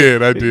 I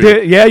did.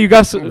 Yeah, you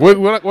got some.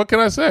 What can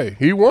I say?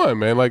 He won,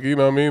 man. Like, you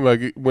know what I mean?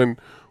 Like,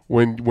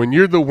 when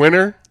you're the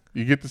winner,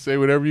 you get to say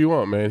whatever you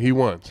want, man. He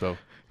won, so.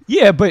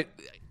 Yeah, but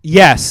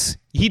yes,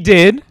 he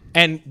did.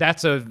 And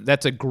that's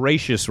a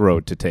gracious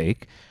road to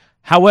take.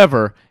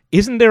 However,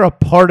 isn't there a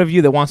part of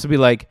you that wants to be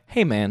like,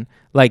 hey, man,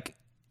 like,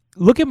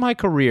 look at my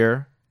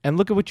career and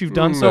look at what you've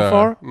done so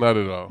far? Not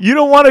at all. You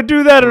don't want to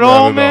do that at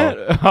all,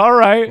 man? All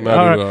right.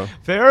 Not at all.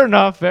 Fair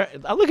enough.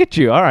 Look at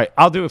you. All right.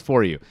 I'll do it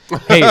for you.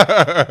 Hey,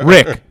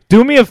 Rick,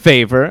 do me a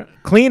favor.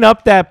 Clean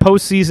up that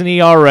postseason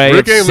ERA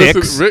Rick of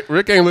 6.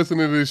 Rick ain't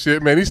listening to this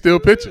shit, man. He's still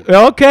pitching.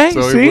 Okay.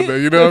 So see?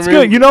 You know That's what I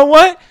mean? good. You know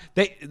what?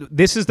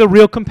 This is the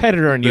real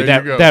competitor in you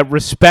that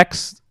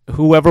respects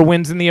whoever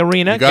wins in the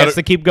arena gets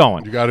to keep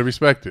going. You got to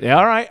respect it. Yeah,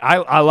 all right.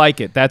 I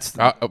like it. That's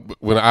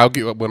when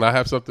I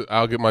have something,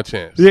 I'll get my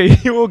chance. Yeah,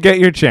 you will get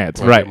your chance.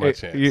 Right. My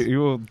chance. You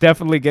will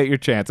definitely get your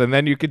chance, and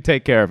then you can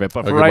take care of it.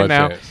 But for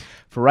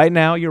right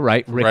now, you're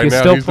right. Rick is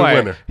still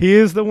playing. He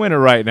is the winner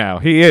right now.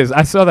 He is.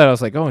 I saw that. I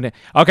was like, oh,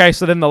 okay.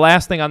 So then the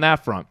last thing on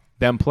that front.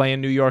 Them playing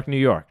New York.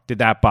 Did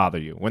that bother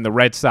you when the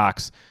Red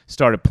Sox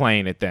started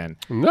playing it then?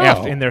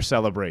 No. In their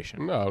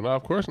celebration. No,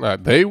 of course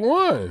not. They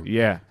won.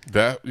 Yeah.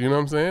 That, you know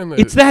what I'm saying?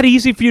 It's that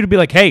easy for you to be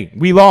like, hey,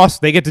 we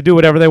lost. They get to do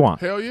whatever they want.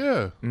 Hell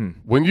yeah.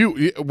 When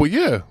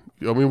yeah.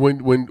 I mean,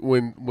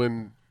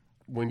 when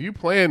you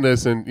playing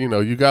this and,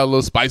 you got a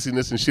little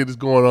spiciness and shit is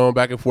going on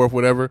back and forth,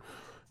 whatever.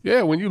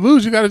 Yeah, when you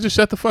lose, you got to just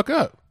shut the fuck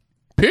up.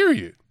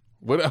 Period.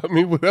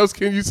 What else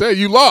can you say?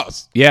 You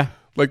lost. Yeah.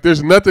 Like,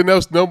 there's nothing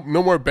else, no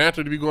more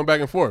banter to be going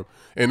back and forth.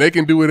 And they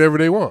can do whatever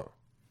they want.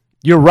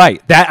 You're right.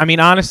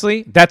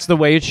 Honestly, that's the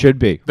way it should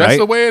be. That's right?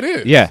 the way it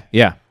is. Yeah.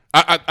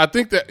 I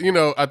think that,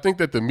 I think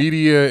that the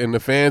media and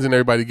the fans and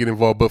everybody get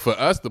involved. But for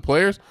us, the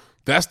players,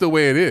 that's the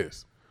way it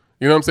is.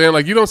 You know what I'm saying?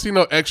 Like, you don't see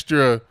no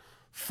extra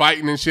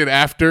fighting and shit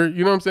after.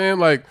 You know what I'm saying?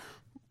 Like,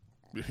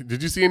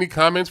 did you see any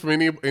comments from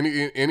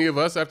any of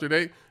us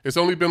after it's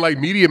only been like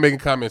media making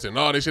comments and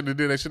they should have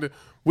did, they should have.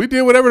 We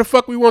did whatever the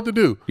fuck we want to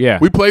do. Yeah.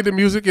 We played the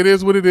music. It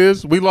is what it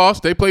is. We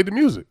lost. They played the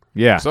music.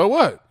 Yeah. So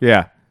what?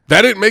 Yeah.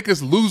 That didn't make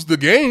us lose the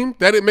game.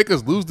 That didn't make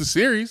us lose the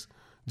series.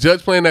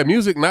 Judge playing that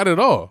music, not at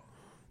all.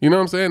 You know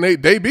what I'm saying?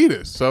 They beat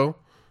us. So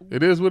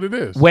it is what it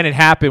is. When it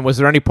happened, was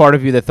there any part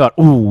of you that thought,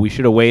 ooh, we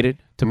should have waited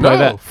to play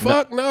that?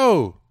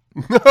 No.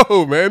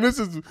 No, man. This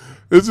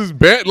is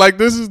bad. Like,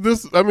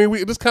 this. I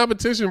mean, this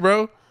competition,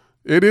 bro.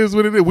 It is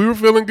what it is. We were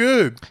feeling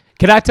good.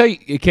 Can I tell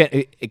you?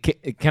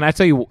 Can I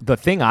tell you the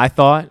thing I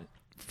thought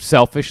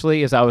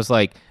selfishly is I was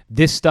like,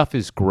 this stuff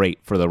is great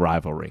for the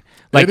rivalry.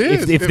 Like It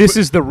is. if this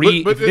is the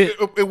but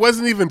it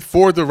wasn't even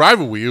for the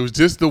rivalry. It was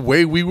just the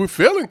way we were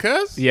feeling,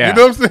 cuz. Yeah. You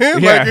know what I'm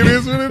saying? Yeah. Like, it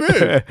is what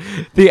it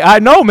is. I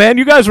know, man.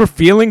 You guys were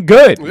feeling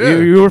good. Yeah.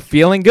 You were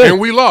feeling good. And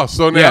we lost.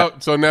 So Yeah.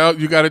 now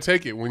you got to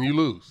take it when you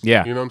lose.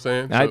 Yeah. You know what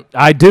I'm saying? So,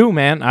 I do,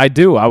 man. I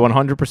do. I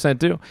 100%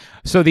 do.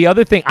 So the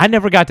other thing, I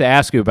never got to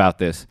ask you about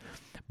this,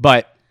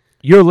 but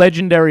your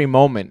legendary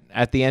moment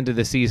at the end of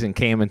the season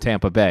came in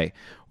Tampa Bay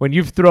when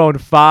you've thrown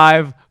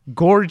 5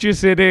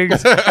 gorgeous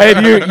innings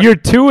and you're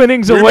 2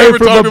 innings away never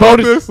from talked the about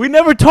bonus. this? We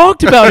never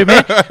talked about it,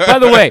 man. By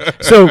the way,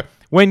 so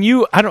when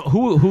you, I don't,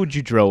 who'd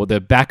you drill?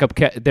 The backup,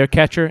 their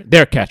catcher,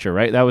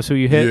 right? That was who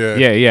you hit.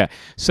 Yeah.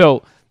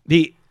 So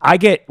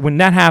when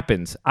that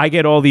happens, I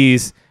get all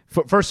these.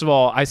 First of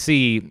all, I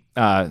see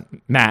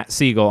Matt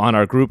Siegel on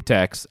our group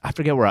text. I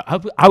forget where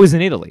I was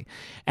in Italy,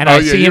 and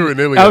I see him. You were in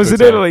Italy. I was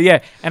in Italy, yeah,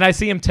 and I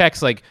see him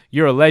text like,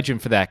 "You're a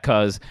legend for that,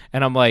 cuz,"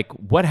 and I'm like,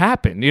 "What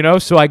happened?" You know?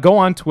 So I go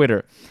on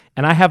Twitter,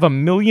 and I have a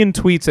million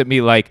tweets at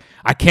me like,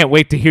 "I can't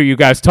wait to hear you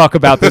guys talk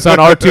about this on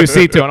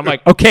R2C2," and I'm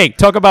like, "Okay,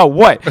 talk about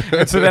what?"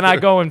 And so then I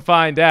go and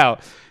find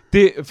out.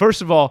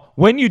 First of all,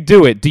 when you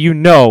do it, do you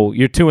know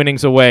you're 2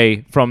 innings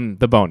away from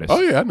the bonus? Oh,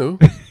 yeah, I knew.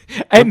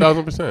 And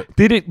 1,000%.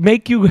 did it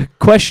make you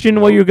question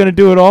what you're going to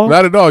do at all?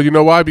 Not at all. You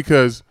know why?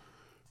 Because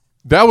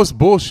that was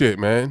bullshit,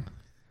 man.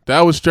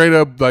 That was straight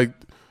up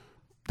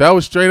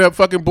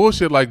fucking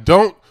bullshit. Like,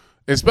 don't,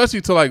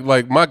 especially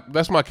to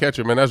that's my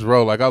catcher, man. That's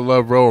Ro. Like, I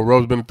love Ro, and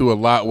Ro's been through a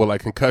lot with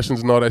like concussions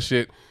and all that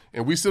shit.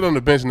 And we sit on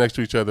the bench next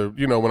to each other,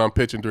 you know, when I'm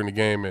pitching during the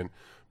game. And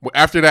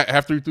after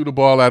he threw the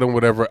ball at him,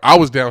 whatever, I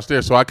was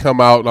downstairs, so I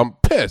come out, and I'm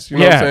pissed. You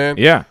know what I'm saying?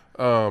 Yeah.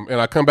 And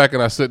I come back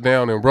and I sit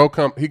down, and Ro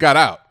he got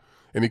out.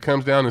 And he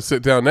comes down and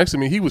sit down next to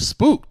me. He was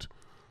spooked.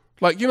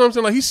 Like, you know what I'm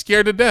saying? Like, he's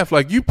scared to death.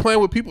 Like, you playing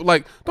with people.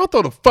 Like, don't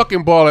throw the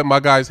fucking ball at my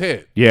guy's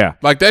head. Yeah.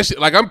 Like, that shit.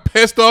 Like, I'm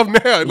pissed off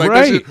now. Like,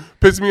 that shit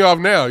pisses me off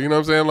now. You know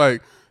what I'm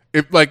saying?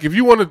 If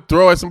you want to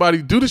throw at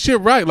somebody, do the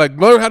shit right. Like,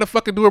 learn how to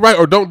fucking do it right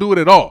or don't do it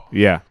at all.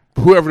 Yeah.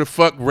 Whoever the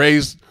fuck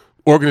raised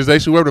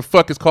organization, whoever the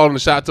fuck is calling the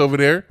shots over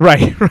there.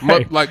 Right.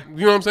 Like,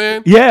 you know what I'm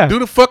saying? Yeah. Do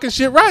the fucking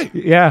shit right.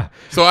 Yeah.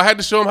 So I had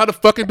to show him how to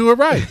fucking do it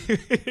right.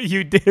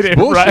 You did it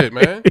Bullshit, right.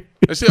 man.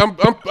 That shit,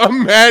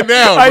 I'm mad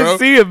now, bro. I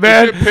see it,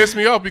 man. That shit pissed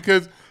me off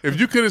because if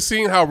you could have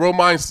seen how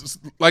Romine,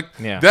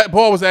 Yeah. that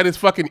ball was at his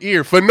fucking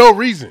ear for no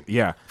reason.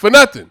 Yeah. For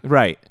nothing.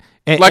 Right.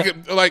 And,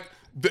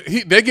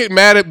 They get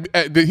mad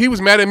at he was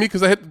mad at me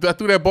because I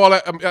threw that ball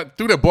at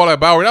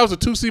Bauer. That was a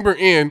 2-seamer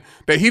in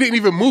that he didn't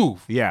even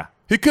move. Yeah.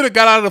 He could have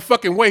got out of the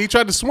fucking way. He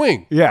tried to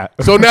swing. Yeah.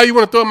 So now you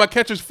want to throw in my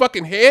catcher's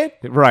fucking head?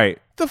 Right.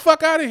 Get the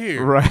fuck out of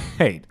here.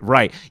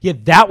 Right. Yeah,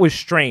 that was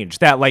strange.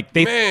 That like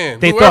they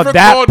whoever thought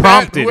that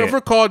prompted whoever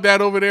it. called that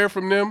over there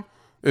from them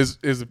is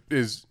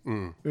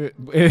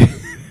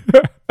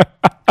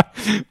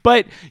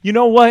But you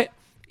know what?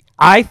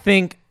 I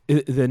think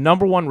the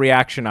number one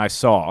reaction I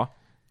saw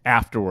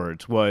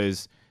afterwards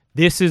was,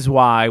 "This is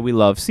why we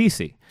love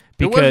CeCe."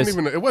 Because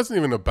it wasn't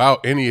even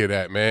about any of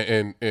that,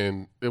 man.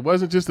 And it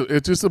wasn't just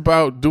it's just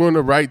about doing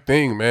the right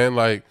thing, man.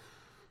 Like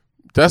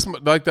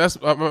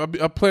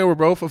I'm playing with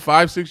Bro for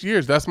 5-6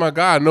 years. That's my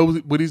guy. I know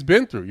what he's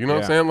been through. You know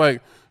what I'm saying?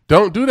 Like,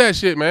 don't do that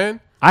shit, man.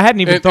 I hadn't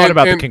even thought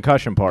about the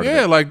concussion part of it.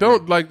 Yeah, like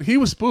don't he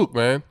was spooked,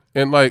 man.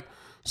 And like,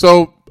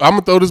 so I'm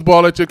gonna throw this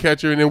ball at your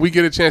catcher, and then we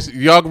get a chance.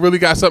 Y'all really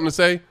got something to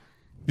say?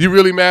 You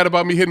really mad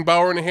about me hitting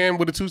Bauer in the hand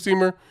with a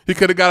 2-seamer he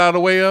could have got out of the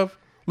way of?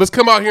 Let's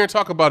come out here and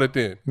talk about it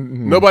then.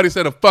 Mm-hmm. Nobody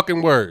said a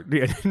fucking word.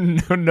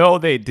 No,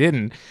 they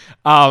didn't.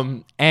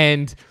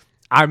 And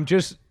I'm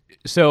just,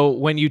 so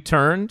when you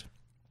turned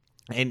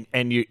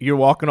and you're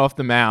walking off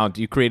the mound,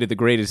 you created the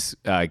greatest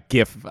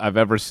GIF I've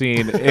ever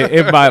seen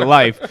in my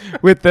life.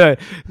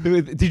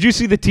 Did you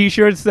see the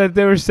T-shirts that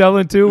they were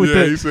selling too?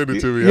 Yeah, you sent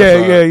it to me.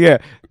 Yeah.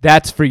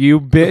 That's for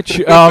you,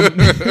 bitch.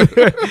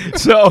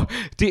 So,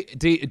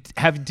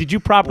 did you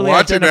properly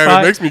watching identify?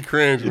 That, it makes me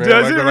cringe, man.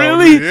 Does it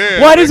really? Yeah.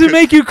 Why does it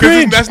make you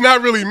cringe? That's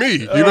not really me.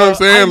 You know what I'm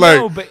saying? I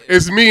know, like,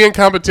 it's me in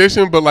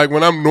competition, but like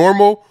when I'm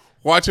normal,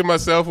 watching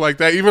myself like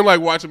that, even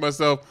like watching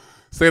myself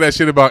say that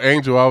shit about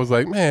Angel, I was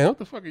like, man, what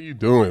the fuck are you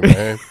doing,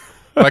 man?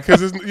 Like,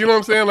 cause you know what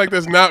I'm saying? Like,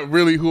 that's not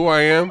really who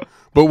I am.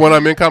 But when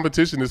I'm in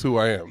competition, it's who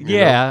I am.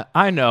 Yeah, know?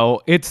 I know.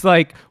 It's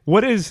like,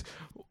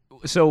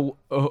 so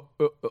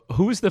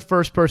who's the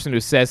first person who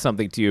says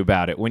something to you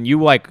about it when you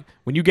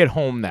get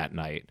home that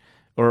night,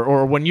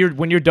 or when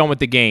you're done with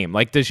the game?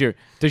 Like, does your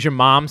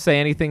mom say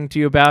anything to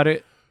you about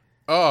it?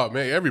 Oh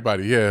man,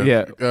 everybody,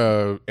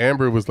 yeah.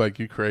 Amber was like,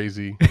 "You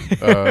crazy."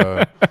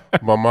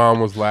 My mom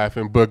was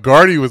laughing, but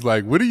Gardy was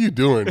like, "What are you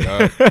doing,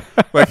 dog?"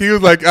 Like, he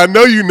was like, "I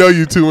know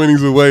you 2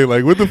 innings away.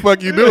 Like, what the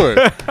fuck you doing?"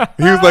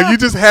 He was like, "You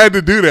just had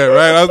to do that,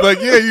 right?" I was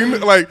like, "Yeah,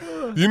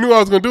 you knew I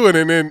was gonna do it."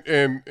 And then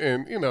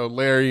and you know,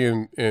 Larry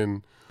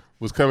and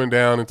was coming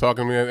down and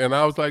talking to me, and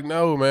I was like,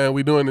 "No, man,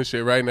 we doing this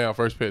shit right now.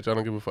 First pitch. I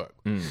don't give a fuck.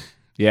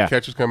 Yeah,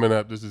 catcher's coming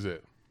up. This is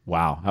it."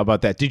 Wow, how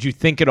about that? Did you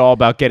think at all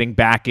about getting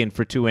back in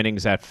for 2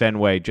 innings at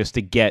Fenway just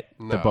to get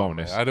the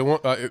bonus? Man, I didn't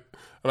want. I'm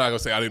not gonna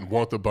say I didn't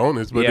want the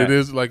bonus, but it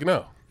is like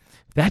no.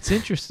 That's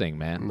interesting,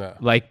 man. No.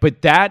 Like,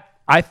 but that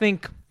I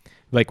think,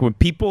 like, when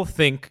people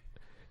think,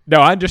 no,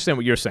 I understand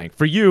what you're saying.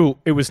 For you,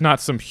 it was not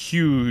some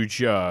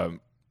huge,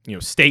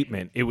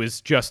 statement. It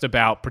was just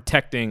about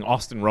protecting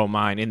Austin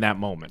Romine in that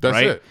moment, That's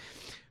right? it.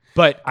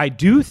 But I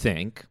do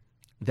think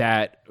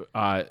that,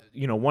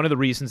 one of the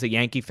reasons that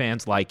Yankee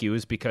fans like you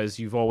is because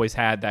you've always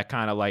had that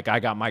kind of like, I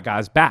got my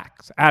guys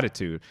back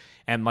attitude.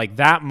 And like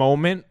that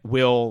moment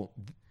will,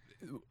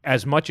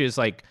 as much as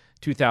like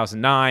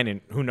 2009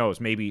 and who knows,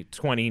 maybe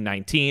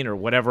 2019 or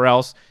whatever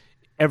else,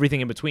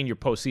 everything in between, your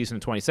postseason in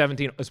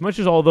 2017, as much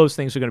as all those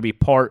things are going to be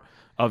part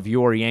of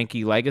your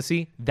Yankee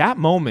legacy, that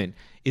moment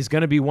is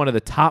going to be one of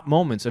the top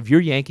moments of your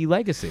Yankee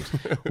legacy,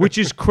 which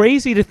is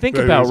crazy to think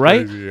about,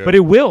 right? Crazy, yeah. But it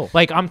will.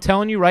 Like, I'm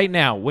telling you right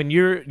now, when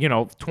you're,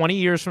 20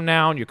 years from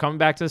now and you're coming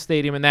back to the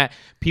stadium and that,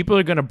 people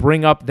are going to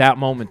bring up that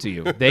moment to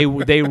you. They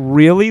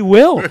really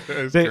will.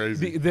 That's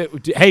crazy.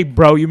 Hey,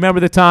 bro, you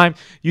remember the time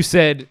you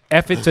said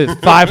F it to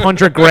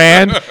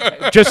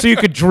 $500,000 just so you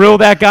could drill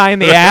that guy in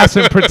the ass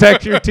and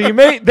protect your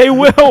teammate? They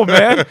will,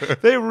 man.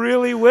 They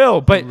really will.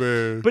 But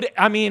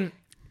I mean,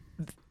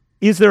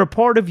 is there a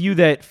part of you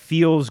that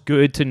feels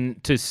good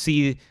to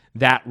see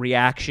that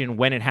reaction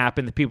when it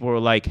happened, that people were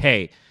like,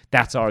 hey,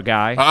 that's our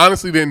guy? I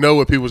honestly didn't know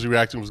what people's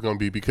reaction was going to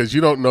be, because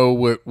you don't know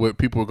what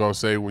people are going to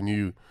say when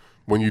you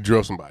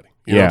drill somebody.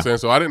 You know what I'm saying?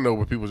 So I didn't know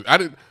what I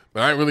didn't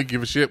really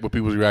give a shit what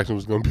people's reaction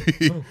was going to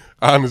be,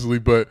 honestly.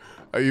 But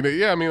I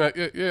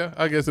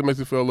guess it makes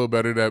me feel a little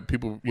better that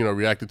people,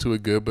 reacted to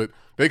it good, but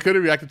they could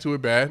have reacted to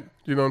it bad.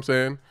 You know what I'm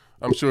saying?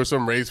 I'm sure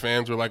some Rays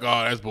fans were like,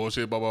 oh, that's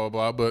bullshit, blah, blah,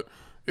 blah, blah. But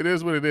it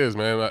is what it is,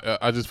 man.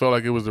 I just felt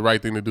like it was the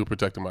right thing to do,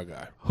 protecting my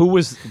guy.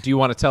 Do you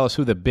want to tell us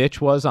who the bitch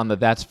was on the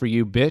That's For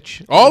You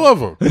bitch? All of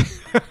them.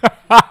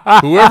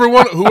 whoever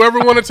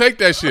want to take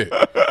that shit.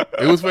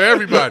 It was for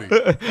everybody.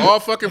 All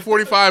fucking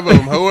 45 of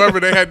them. However,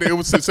 it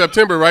was in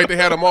September, right? They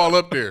had them all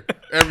up there.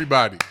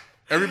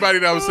 Everybody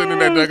that was sitting in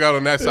that dugout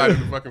on that side of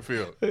the fucking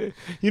field.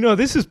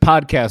 This is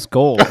podcast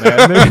gold,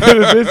 man.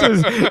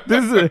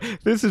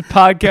 this is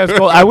podcast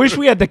gold. I wish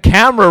we had the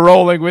camera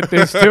rolling with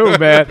this too,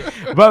 man.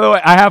 By the way,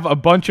 I have a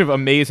bunch of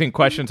amazing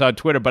questions on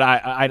Twitter,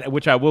 but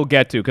which I will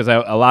get to, because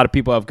a lot of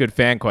people have good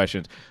fan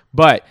questions.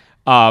 But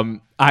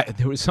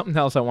there was something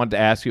else I wanted to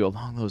ask you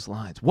along those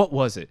lines. What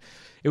was it?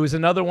 It was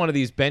another one of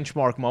these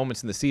benchmark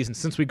moments in the season,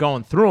 since we're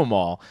going through them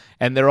all,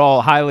 and they're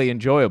all highly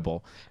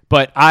enjoyable.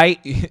 But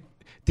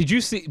did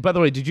you see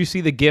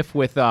the GIF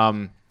with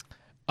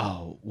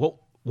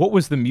what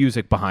was the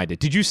music behind it?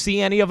 Did you see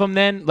any of them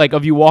then? Like,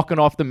 of you walking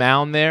off the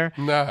mound there?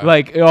 Nah.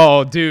 Like,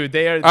 oh, dude,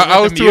 they are. I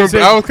was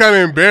kind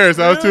of embarrassed.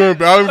 I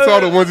only saw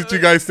the ones that you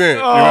guys sent.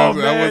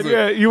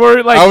 You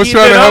were like, I was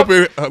trying to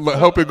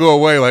help it go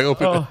away. Like,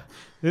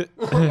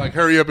 like,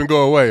 hurry up and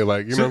go away.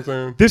 Like, you know what I'm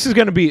saying? This is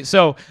going to be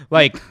so,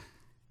 like,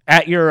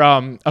 at your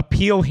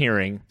appeal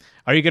hearing,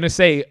 are you going to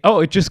say,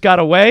 oh, it just got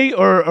away?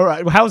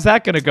 Or how's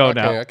that going to go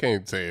now? I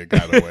can't say it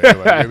got away.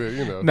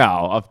 Like,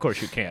 No, of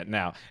course you can't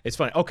now. It's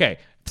funny. Okay.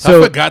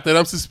 So I forgot that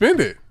I'm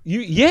suspended.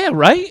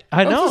 Right?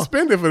 I'm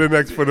suspended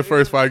for the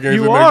first 5 games.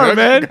 You are,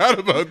 man. I forgot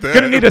about that.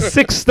 Gonna need a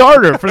 6th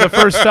starter for the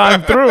first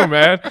time through,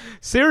 man.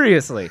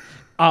 Seriously.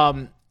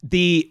 You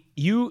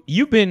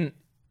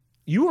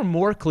were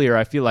more clear,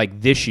 I feel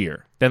like, this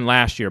year than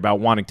last year about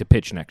wanting to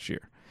pitch next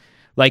year.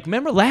 Like,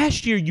 remember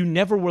last year you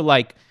never were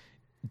like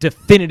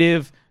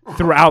definitive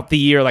throughout the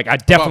year. Like, I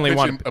definitely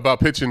want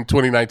about pitching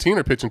 2019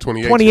 or pitching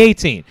 2018.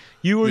 2018.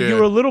 You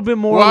were a little bit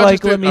more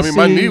like, let me see.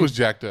 My knee was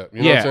jacked up.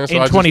 You know what I'm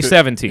saying? In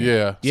 2017.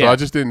 So I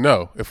just didn't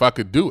know if I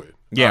could do it.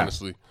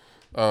 Honestly.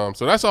 So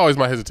that's always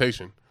my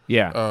hesitation.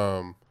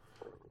 Yeah.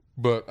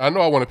 But I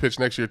know I want to pitch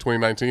next year,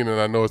 2019, and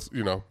I know it's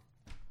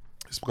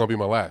it's going to be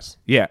my last.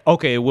 Yeah.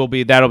 Okay.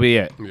 That'll be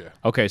it. Yeah.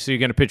 Okay. So you're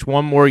going to pitch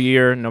one more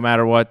year, no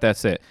matter what.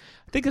 That's it.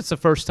 I think it's the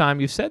first time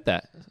you've said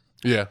that.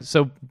 Yeah.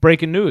 So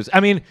breaking news.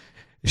 I mean,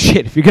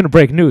 shit, if you're going to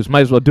break news,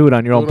 might as well do it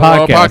on your own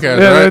podcast. Right?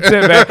 That's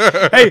it,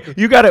 man. Hey,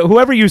 you got to,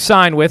 whoever you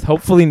sign with,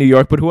 hopefully New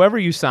York, but whoever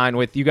you sign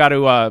with, you got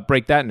to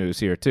break that news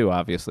here too,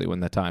 obviously,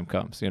 when the time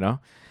comes,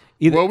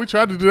 Well, we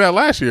tried to do that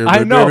last year,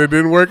 but I know. then it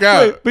didn't work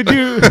out. But do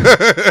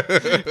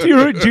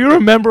you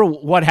remember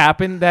what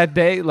happened that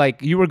day?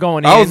 Like, you were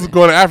going I was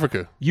going to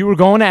Africa. You were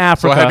going to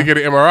Africa. So I had to get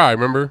an MRI,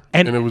 remember?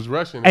 And it was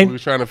rushing. And we were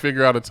trying to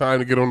figure out a time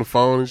to get on the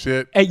phone and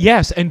shit.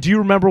 Yes. And do you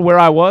remember where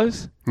I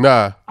was?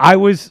 Nah. I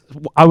was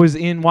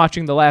in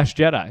watching The Last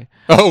Jedi.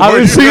 Oh, I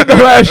was seeing The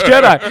Last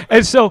Jedi.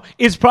 And so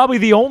it's probably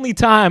the only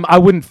time I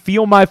wouldn't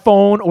feel my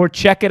phone or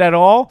check it at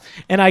all.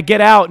 And I get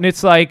out and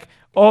it's like,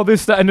 all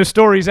this stuff, and the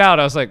story's out.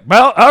 I was like,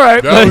 well, all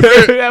right.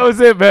 That was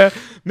it, man.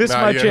 Missed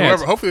my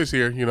chance. Hopefully it's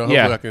here. Hopefully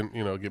I can,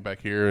 get back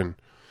here and,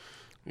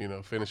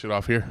 finish it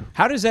off here.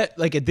 How does that,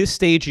 like, at this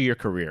stage of your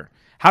career,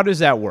 how does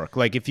that work?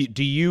 Like, if you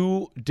do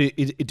you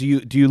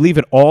leave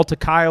it all to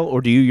Kyle,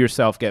 or do you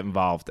yourself get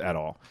involved at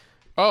all?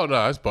 Oh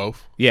no, it's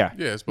both. Yeah.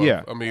 Yeah, it's both.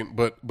 Yeah. I mean,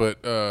 but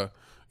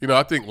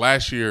I think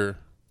last year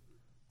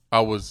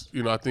I was,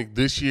 I think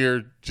this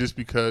year, just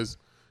because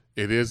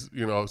it is,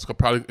 it's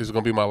going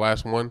to be my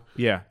last one.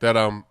 Yeah. That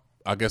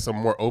I guess I'm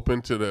more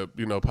open to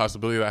the,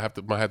 possibility that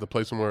I might have to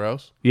play somewhere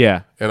else.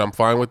 Yeah. And I'm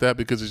fine with that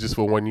because it's just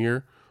for 1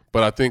 year.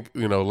 But I think,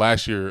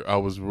 last year I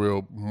was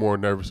more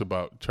nervous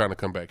about trying to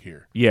come back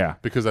here. Yeah.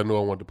 Because I knew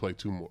I wanted to play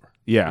 2 more.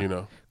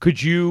 Yeah.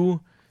 Could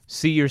you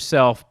see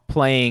yourself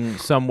playing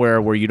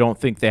somewhere where you don't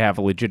think they have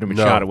a legitimate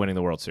No. shot at winning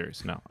the World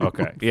Series? No.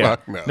 Okay. Yeah.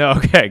 Fuck no.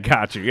 Okay.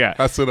 Got you. Yeah.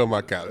 I sit on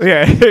my couch.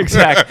 Yeah.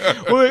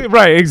 Exactly. Well,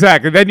 right.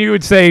 Exactly. Then you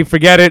would say,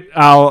 "Forget it.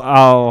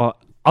 I'll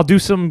do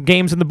some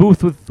games in the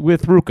booth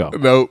with Ruocco."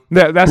 Nope.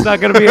 That's not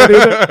going to be it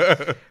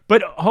either.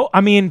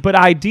 But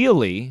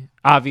ideally,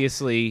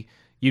 obviously,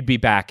 you'd be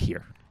back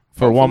here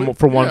for one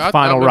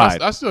final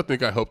ride. I still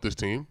think I helped this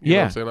team. You know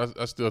what I'm saying?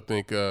 I still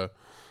think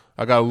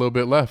I got a little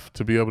bit left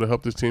to be able to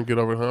help this team get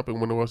over the hump and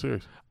win the World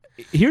Series.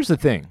 Here's the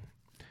thing.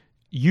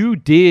 You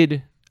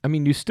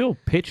still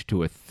pitched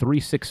to a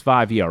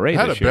 3.65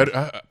 ERA this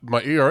year.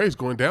 My ERA is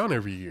going down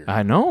every year.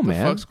 I know,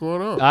 man. What the fuck's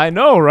going on? I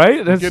know,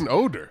 right? I'm getting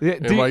older,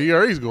 and my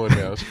ERA is going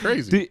down. It's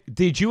crazy.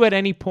 Did you at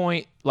any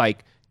point,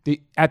 at the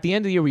end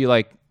of the year, were you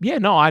like, yeah,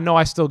 no, I know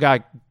I still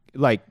got,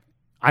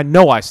 I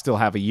know I still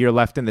have a year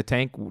left in the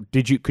tank.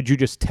 Could you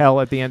just tell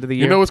at the end of the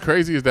year? You know what's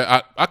crazy is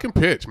that I can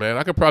pitch, man.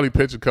 I could probably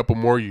pitch a couple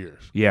more years.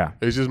 Yeah.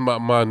 It's just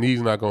my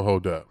knee's not going to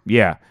hold up.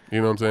 Yeah.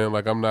 You know what I'm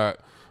saying?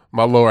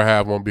 My lower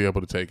half won't be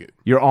able to take it.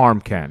 Your arm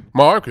can.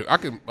 My arm can.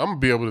 I'm going to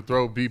be able to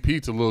throw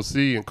BP to Lil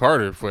C and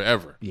Carter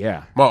forever.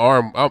 Yeah. My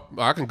arm,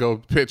 I can go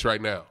pitch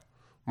right now.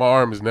 My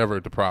arm is never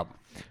the problem.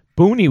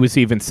 Booney was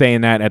even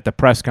saying that at the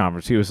press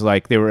conference. He was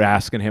like, they were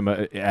asking him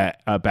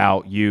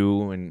about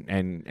you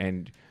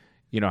and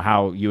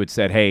how you had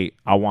said, hey,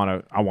 I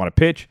want to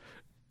pitch,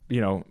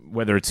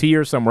 whether it's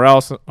here or somewhere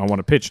else, I want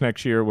to pitch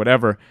next year,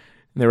 whatever.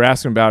 And they were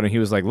asking about it, and he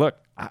was like, look,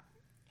 I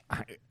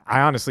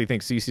honestly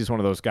think CeCe is one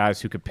of those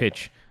guys who could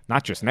pitch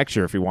not just next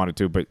year if he wanted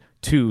to, but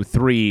 2,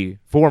 3,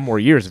 4 more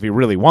years if he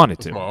really wanted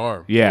to. It's my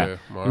arm. Yeah.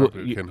 My arm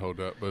can hold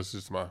up, but it's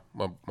just my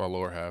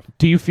lower half.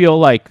 Do you feel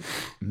like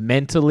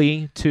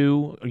mentally,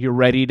 too, you're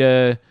ready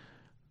to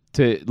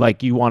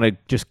you want to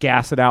just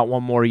gas it out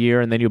one more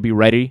year and then you'll be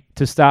ready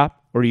to stop?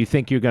 Or do you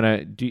think you're going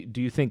to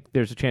do you think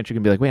there's a chance you're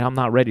going to be like, wait, I'm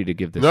not ready to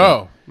give this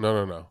up?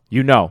 No.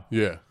 You know.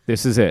 Yeah.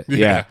 This is it.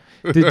 Yeah.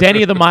 Did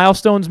any of the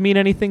milestones mean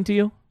anything to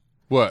you?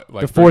 What?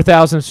 Like the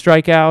 4,000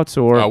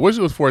 strikeouts or I wish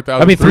it was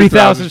 4,000. I mean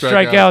 3,000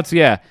 strikeouts,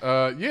 yeah.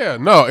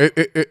 No,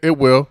 it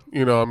will.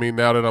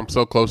 Now that I'm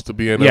so close to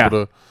being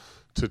able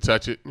to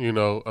touch it,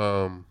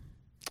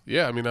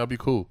 that'll be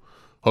cool.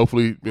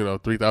 Hopefully,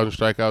 3,000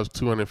 strikeouts,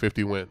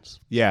 250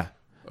 wins. Yeah.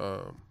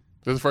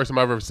 This is the first time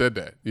I've ever said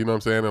that. You know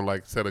what I'm saying?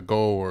 And set a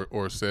goal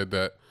or said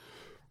that,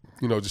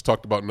 just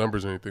talked about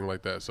numbers or anything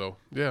like that. So,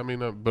 yeah,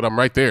 but I'm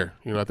right there.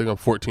 I think I'm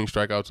 14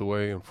 strikeouts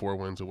away and 4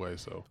 wins away.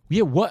 So,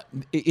 yeah,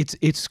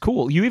 it's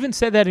cool. You even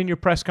said that in your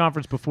press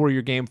conference before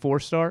your Game 4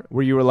 start,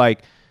 where you were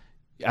like,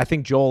 I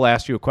think Joel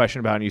asked you a question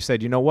about it, and you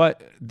said, you know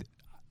what?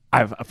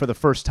 For the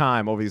first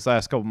time over these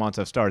last couple months,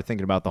 I've started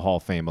thinking about the Hall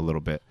of Fame a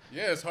little bit.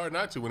 Yeah, it's hard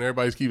not to when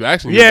everybody's keep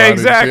asking you about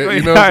exactly. it. Yeah, exactly.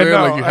 You know what I'm saying?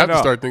 Know, you have to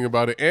start thinking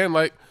about it.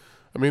 And,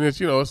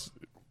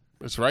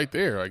 it's right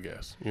there, I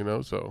guess,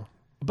 so.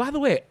 By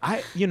the way,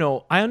 I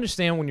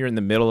understand when you're in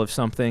the middle of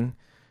something,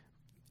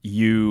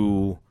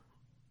 it's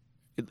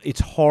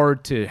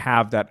hard to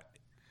have that,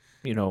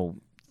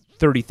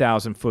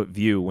 30,000-foot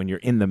view when you're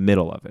in the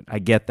middle of it. I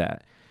get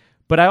that.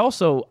 But I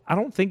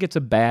don't think it's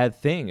a bad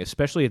thing,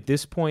 especially at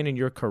this point in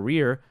your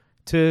career,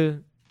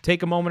 to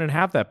take a moment and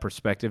have that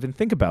perspective and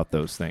think about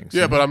those things.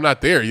 Yeah, but I'm not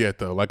there yet,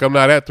 though. I'm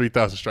not at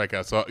 3,000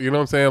 strikeouts. So, you know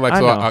what I'm saying?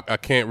 I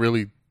can't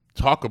really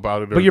talk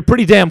about it. But you're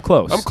pretty damn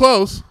close. I'm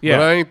close, but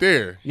I ain't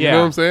there. You know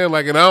what I'm saying?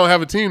 And I don't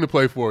have a team to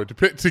play for to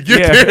get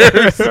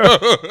there. So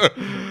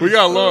we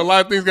got a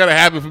lot of things got to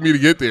happen for me to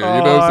get there. You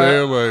know what I'm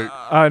saying?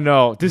 I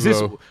know.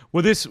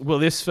 Will this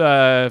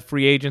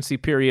free agency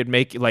period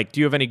make do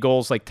you have any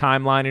goals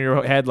timeline in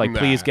your head?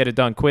 Please get it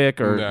done quick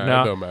or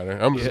no? It don't matter.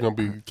 I'm just gonna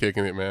be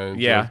kicking it,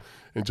 man.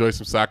 Enjoy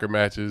some soccer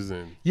matches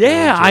and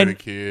enjoy the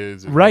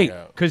kids. And right,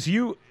 because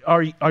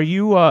are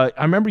you? I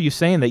remember you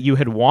saying that you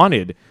had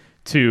wanted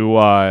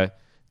to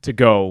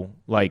go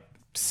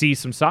see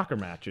some soccer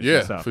matches. Yeah,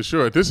 and stuff. For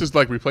sure. This is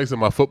replacing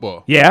my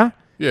football. Yeah.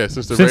 Yeah,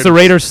 since the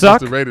Raiders suck.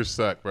 Since the Raiders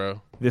suck, bro.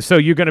 So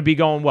you're going to be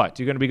going what?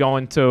 You're going to be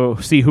going to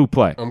see who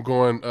play? I'm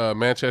going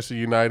Manchester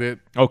United.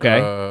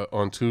 Okay.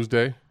 On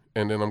Tuesday,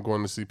 and then I'm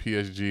going to see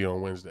PSG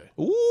on Wednesday.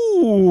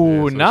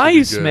 Ooh, so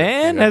nice,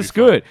 man. That's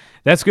good.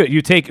 That's good.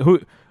 You take who?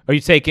 Are you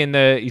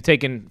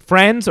taking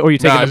friends or are you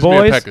taking the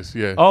boys? Peckus,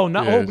 yeah. Oh,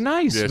 no. Yeah,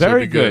 nice. Yeah,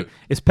 very good.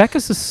 Is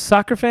Peckus a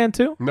soccer fan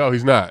too? No,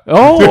 he's not.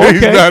 Oh, okay.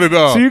 He's not at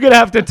all. So you're gonna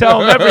have to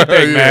tell him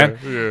everything, man.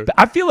 Yeah.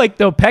 I feel like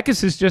though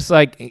Peckus is just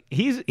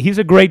he's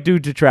a great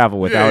dude to travel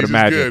with. I would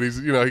imagine. Good. He's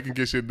he can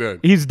get shit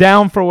done. He's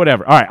down for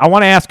whatever. All right, I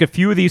want to ask a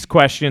few of these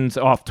questions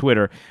off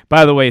Twitter.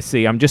 By the way,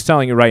 I'm just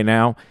telling you right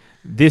now.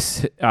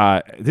 This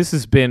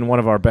has been one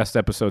of our best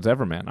episodes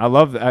ever, man. I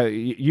love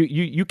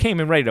you came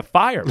in ready to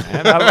fire,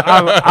 man.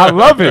 I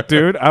love it,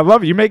 dude. I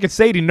love it. You're making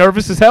Sadie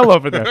nervous as hell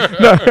over there.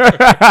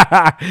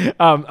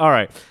 All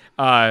right.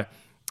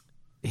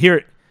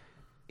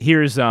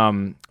 Here's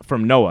from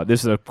Noah. This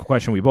is a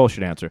question we both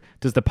should answer.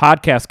 Does the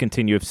podcast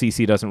continue if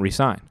CeCe doesn't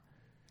resign?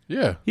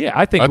 Yeah. Yeah,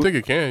 I think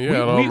it can.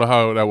 Yeah, I don't know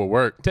how that would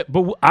work.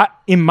 But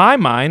in my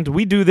mind,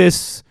 we do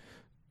this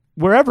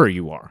wherever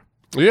you are.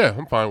 Yeah,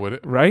 I'm fine with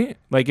it. Right?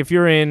 Like if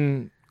you're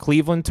in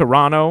Cleveland,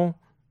 Toronto,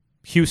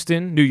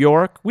 Houston, New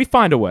York, we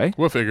find a way.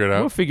 We'll figure it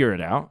out. We figure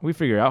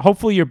it out.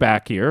 Hopefully you're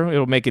back here.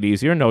 It'll make it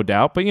easier, no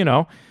doubt. But,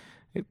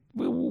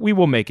 we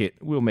will make it.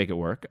 We'll make it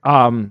work.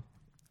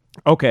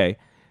 Okay.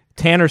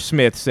 Tanner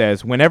Smith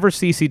says, whenever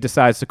CeCe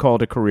decides to call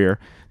it a career,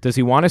 does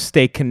he want to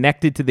stay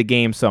connected to the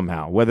game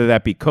somehow, whether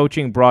that be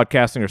coaching,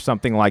 broadcasting, or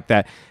something like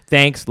that?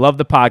 Thanks. Love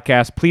the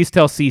podcast. Please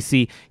tell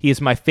CeCe he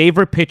is my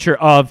favorite pitcher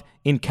of,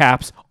 in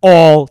caps,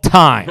 all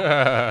time.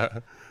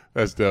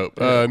 That's dope.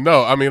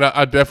 No, I mean,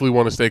 I definitely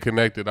want to stay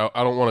connected. I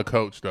don't want to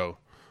coach, though.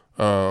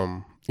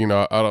 I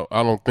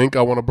don't think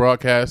I want to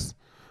broadcast.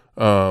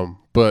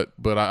 But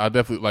I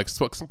definitely like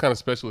some kind of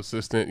special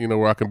assistant,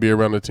 where I can be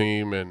around the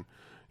team and,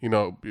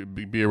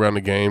 be around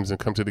the games and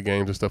come to the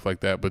games and stuff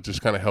like that, but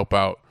just kind of help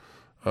out,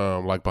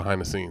 like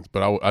behind the scenes.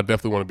 But I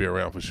definitely want to be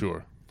around for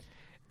sure.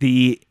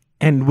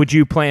 And would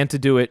you plan to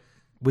do it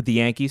with the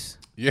Yankees?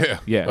 Yeah.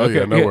 Yeah. Oh, okay.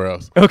 yeah, nowhere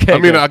else. Okay. I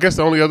mean, I guess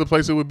the only other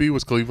place it would be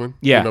was Cleveland.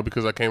 Yeah.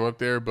 Because I came up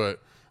there,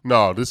 but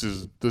no, this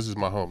is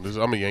my home.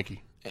 I'm a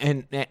Yankee.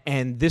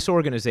 And this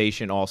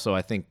organization also,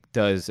 I think,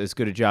 does as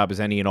good a job as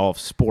any in all of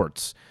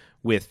sports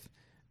with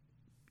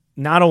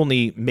not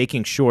only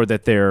making sure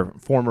that their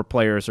former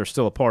players are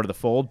still a part of the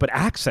fold, but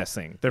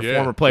accessing their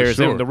former players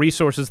and the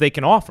resources they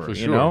can offer. For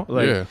sure.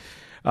 Yeah.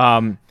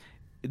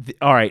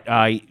 All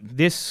right.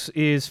 This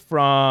is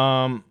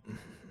from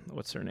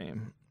what's her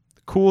name?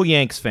 Cool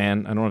Yanks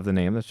fan. I don't have the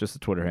name. That's just the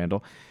Twitter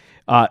handle.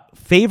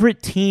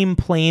 Favorite team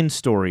plane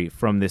story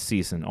from this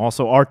season.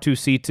 Also,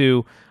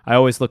 R2C2. I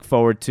always look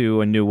forward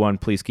to a new one.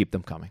 Please keep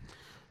them coming.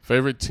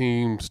 Favorite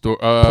team story.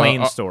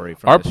 Plane story.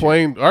 From our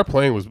plane. Our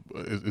plane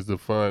is the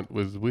fun.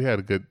 We had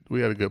a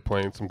good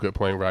plane, some good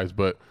plane rides,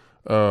 but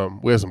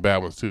we had some bad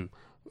ones too.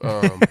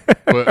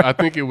 But I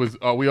think it was.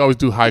 We always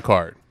do high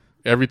card.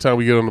 Every time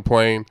we get on the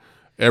plane,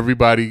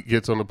 everybody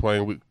gets on the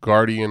plane with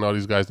Guardy and all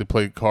these guys. They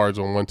play cards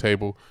on one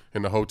table,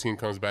 and the whole team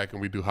comes back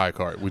and we do high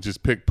card. We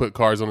just put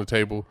cards on the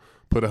table,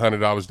 put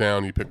 $100 down,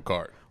 and you pick a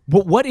card.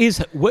 But what is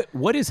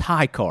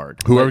high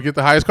card? Whoever get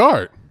the highest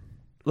card.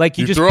 Like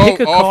you just pick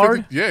a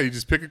card? You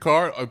just pick a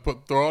card,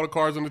 throw all the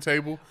cards on the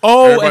table.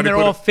 Oh, everybody and they're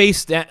all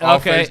face down. Okay. All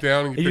face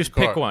down, and you just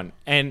pick one.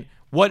 And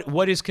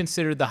what is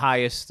considered the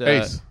highest?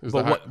 Ace.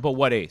 But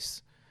what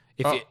ace?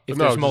 If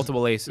there's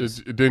multiple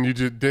aces, then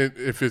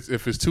if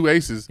it's two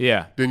aces,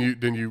 yeah. Then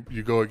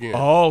you go again.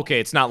 Oh, okay.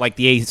 It's not like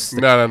the ace.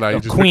 No. You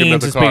just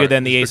Queens is card. bigger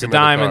than the ace of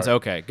diamonds. Card.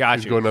 Okay,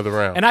 got you. Go another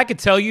round. And I could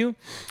tell you,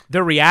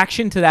 the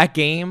reaction to that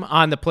game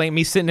on the plane,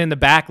 me sitting in the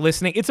back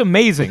listening, it's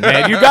amazing,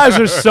 man. You guys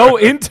are so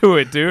into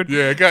it, dude.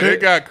 Yeah, it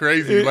got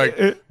crazy.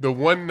 Like the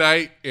one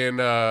night in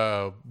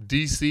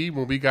DC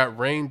when we got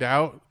rained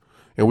out.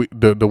 And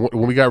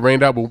when we got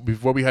rained out, but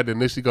before we had to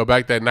initially go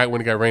back that night when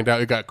it got rained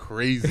out, it got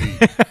crazy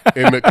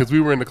because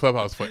we were in the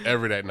clubhouse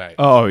forever that night.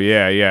 Oh,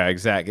 yeah,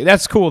 exactly.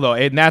 That's cool, though,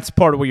 and that's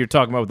part of what you're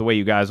talking about with the way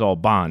you guys all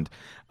bond.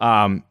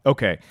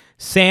 Okay.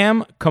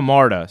 Sam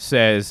Camarda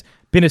says,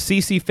 been a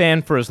CeCe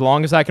fan for as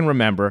long as I can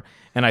remember,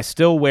 and I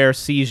still wear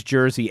C's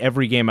jersey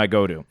every game I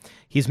go to.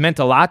 He's meant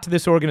a lot to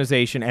this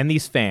organization and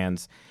these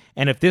fans,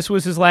 and if this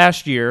was his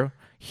last year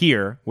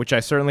here, which I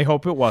certainly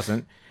hope it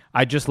wasn't,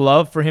 I'd just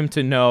love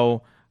to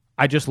know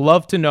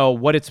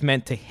what it's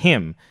meant to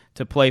him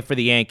to play for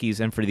the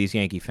Yankees and for these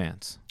Yankee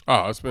fans.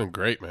 Oh, it's been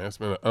great, man. It's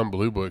been an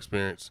unbelievable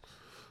experience.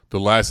 The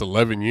last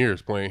 11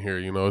 years playing here,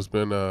 it's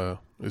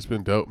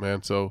been dope,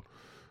 man. So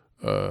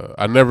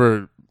I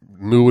never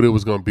knew what it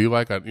was going to be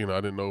like. I didn't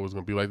know what it was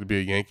going to be like to be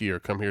a Yankee or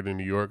come here to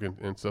New York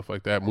and stuff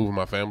like that, moving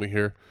my family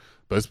here.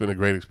 But it's been a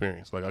great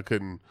experience. Like I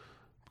couldn't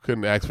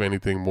ask for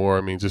anything more.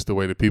 I mean, just the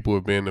way the people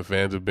have been, the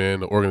fans have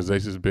been, the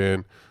organization's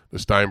been, the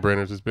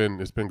Steinbrenners, it's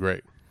been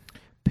great.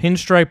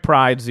 Pinstripe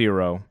Pride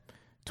 0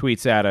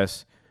 tweets at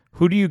us,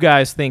 who do you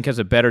guys think has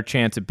a better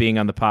chance of being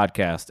on the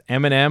podcast,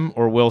 Eminem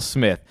or Will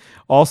Smith?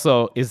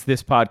 Also, is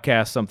this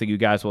podcast something you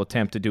guys will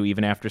attempt to do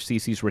even after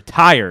CeCe's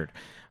retired?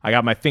 I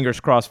got my fingers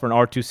crossed for an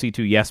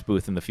R2C2 Yes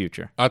booth in the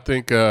future. I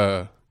think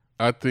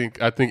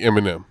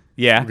Eminem.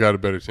 Yeah, got a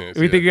better chance.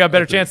 We think you got a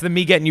better chance than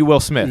me getting you Will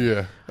Smith.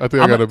 Yeah, I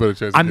think I got a better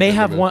chance. I may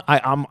have one.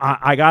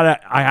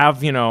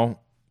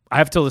 I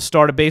have till the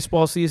start of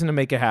baseball season to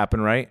make it happen,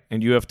 right?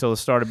 And you have till the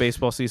start of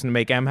baseball season to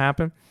make M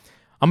happen.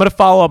 I'm going to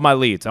follow up my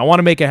leads. I want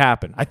to make it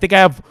happen. I think I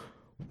have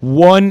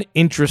one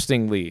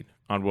interesting lead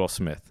on Will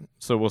Smith.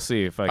 So we'll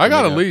see if I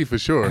got a lead for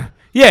sure.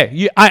 Yeah,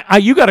 you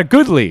got a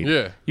good lead.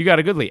 Yeah. You got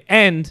a good lead.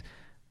 And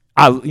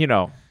I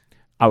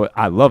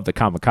love the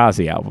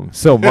Kamikaze album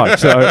so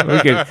much. So we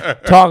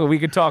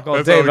could talk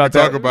all day about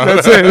that.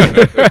 That's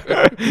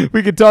it.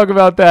 We could talk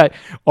about that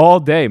all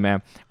day,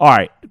 man. All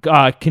right.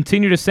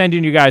 Continue to send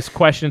in you guys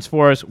questions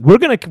for us. We're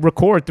going to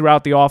record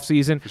throughout the off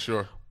season. For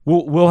sure.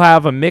 We'll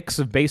have a mix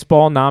of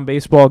baseball,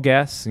 non-baseball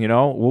guests.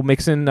 We'll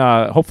mix in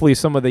hopefully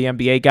some of the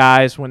NBA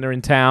guys when they're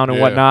in town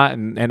and whatnot,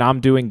 and I'm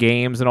doing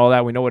games and all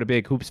that. We know what a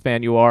big hoops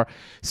fan you are.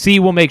 C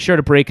will make sure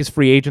to break his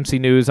free agency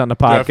news on the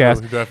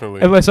podcast, definitely.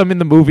 Unless I'm in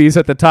the movies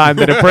at the time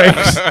that it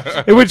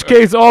breaks, in which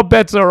case all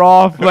bets are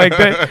off. Like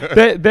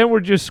then we're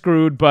just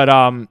screwed. But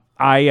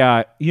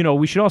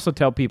we should also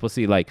tell people,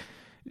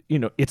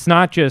 it's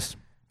not just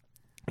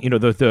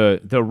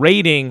the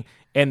rating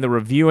and the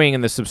reviewing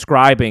and the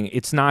subscribing.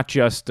 It's not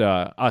just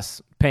us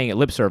paying it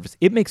lip service.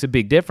 It makes a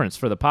big difference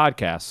for the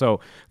podcast. So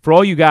for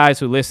all you guys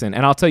who listen,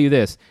 and I'll tell you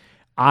this,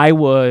 I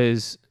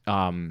was,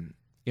 I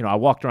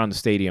walked around the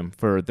stadium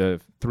for the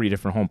 3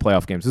 different home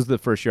playoff games. This is the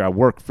first year I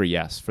worked for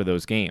Yes for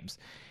those games.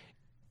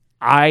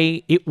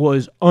 It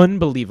was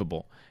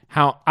unbelievable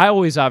how I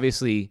always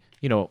obviously,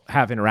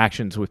 have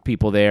interactions with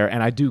people there,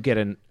 and I do get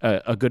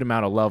a good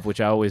amount of love, which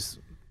I always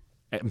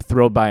am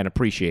thrilled by and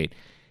appreciate.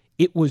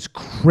 It was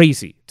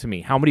crazy to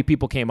me how many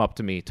people came up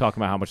to me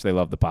talking about how much they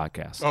love the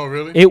podcast. Oh,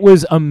 really? It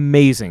was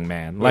amazing,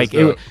 man.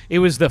 It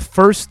was the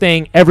first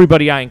thing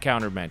everybody I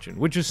encountered mentioned,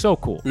 which is so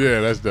cool. Yeah,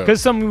 that's dope.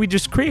 Because something we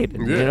just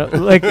created.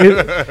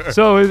 Yeah.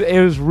 So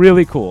it was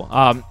really cool.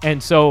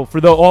 And so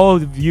for all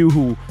of you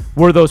who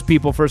were those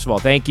people, first of all,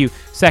 thank you.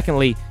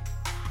 Secondly,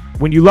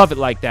 when you love it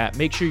like that,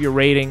 make sure you're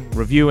rating,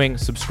 reviewing,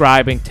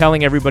 subscribing,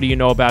 telling everybody you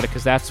know about it,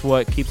 because that's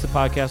what keeps the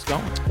podcast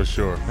going. For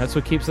sure. That's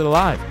what keeps it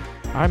alive.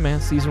 All right,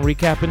 man. Season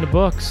recap in the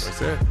books.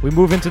 That's it. We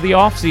move into the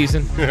off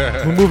season.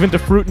 We move into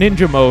Fruit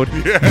Ninja mode.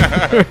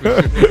 Yeah.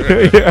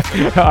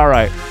 Yeah. All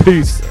right.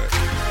 Peace.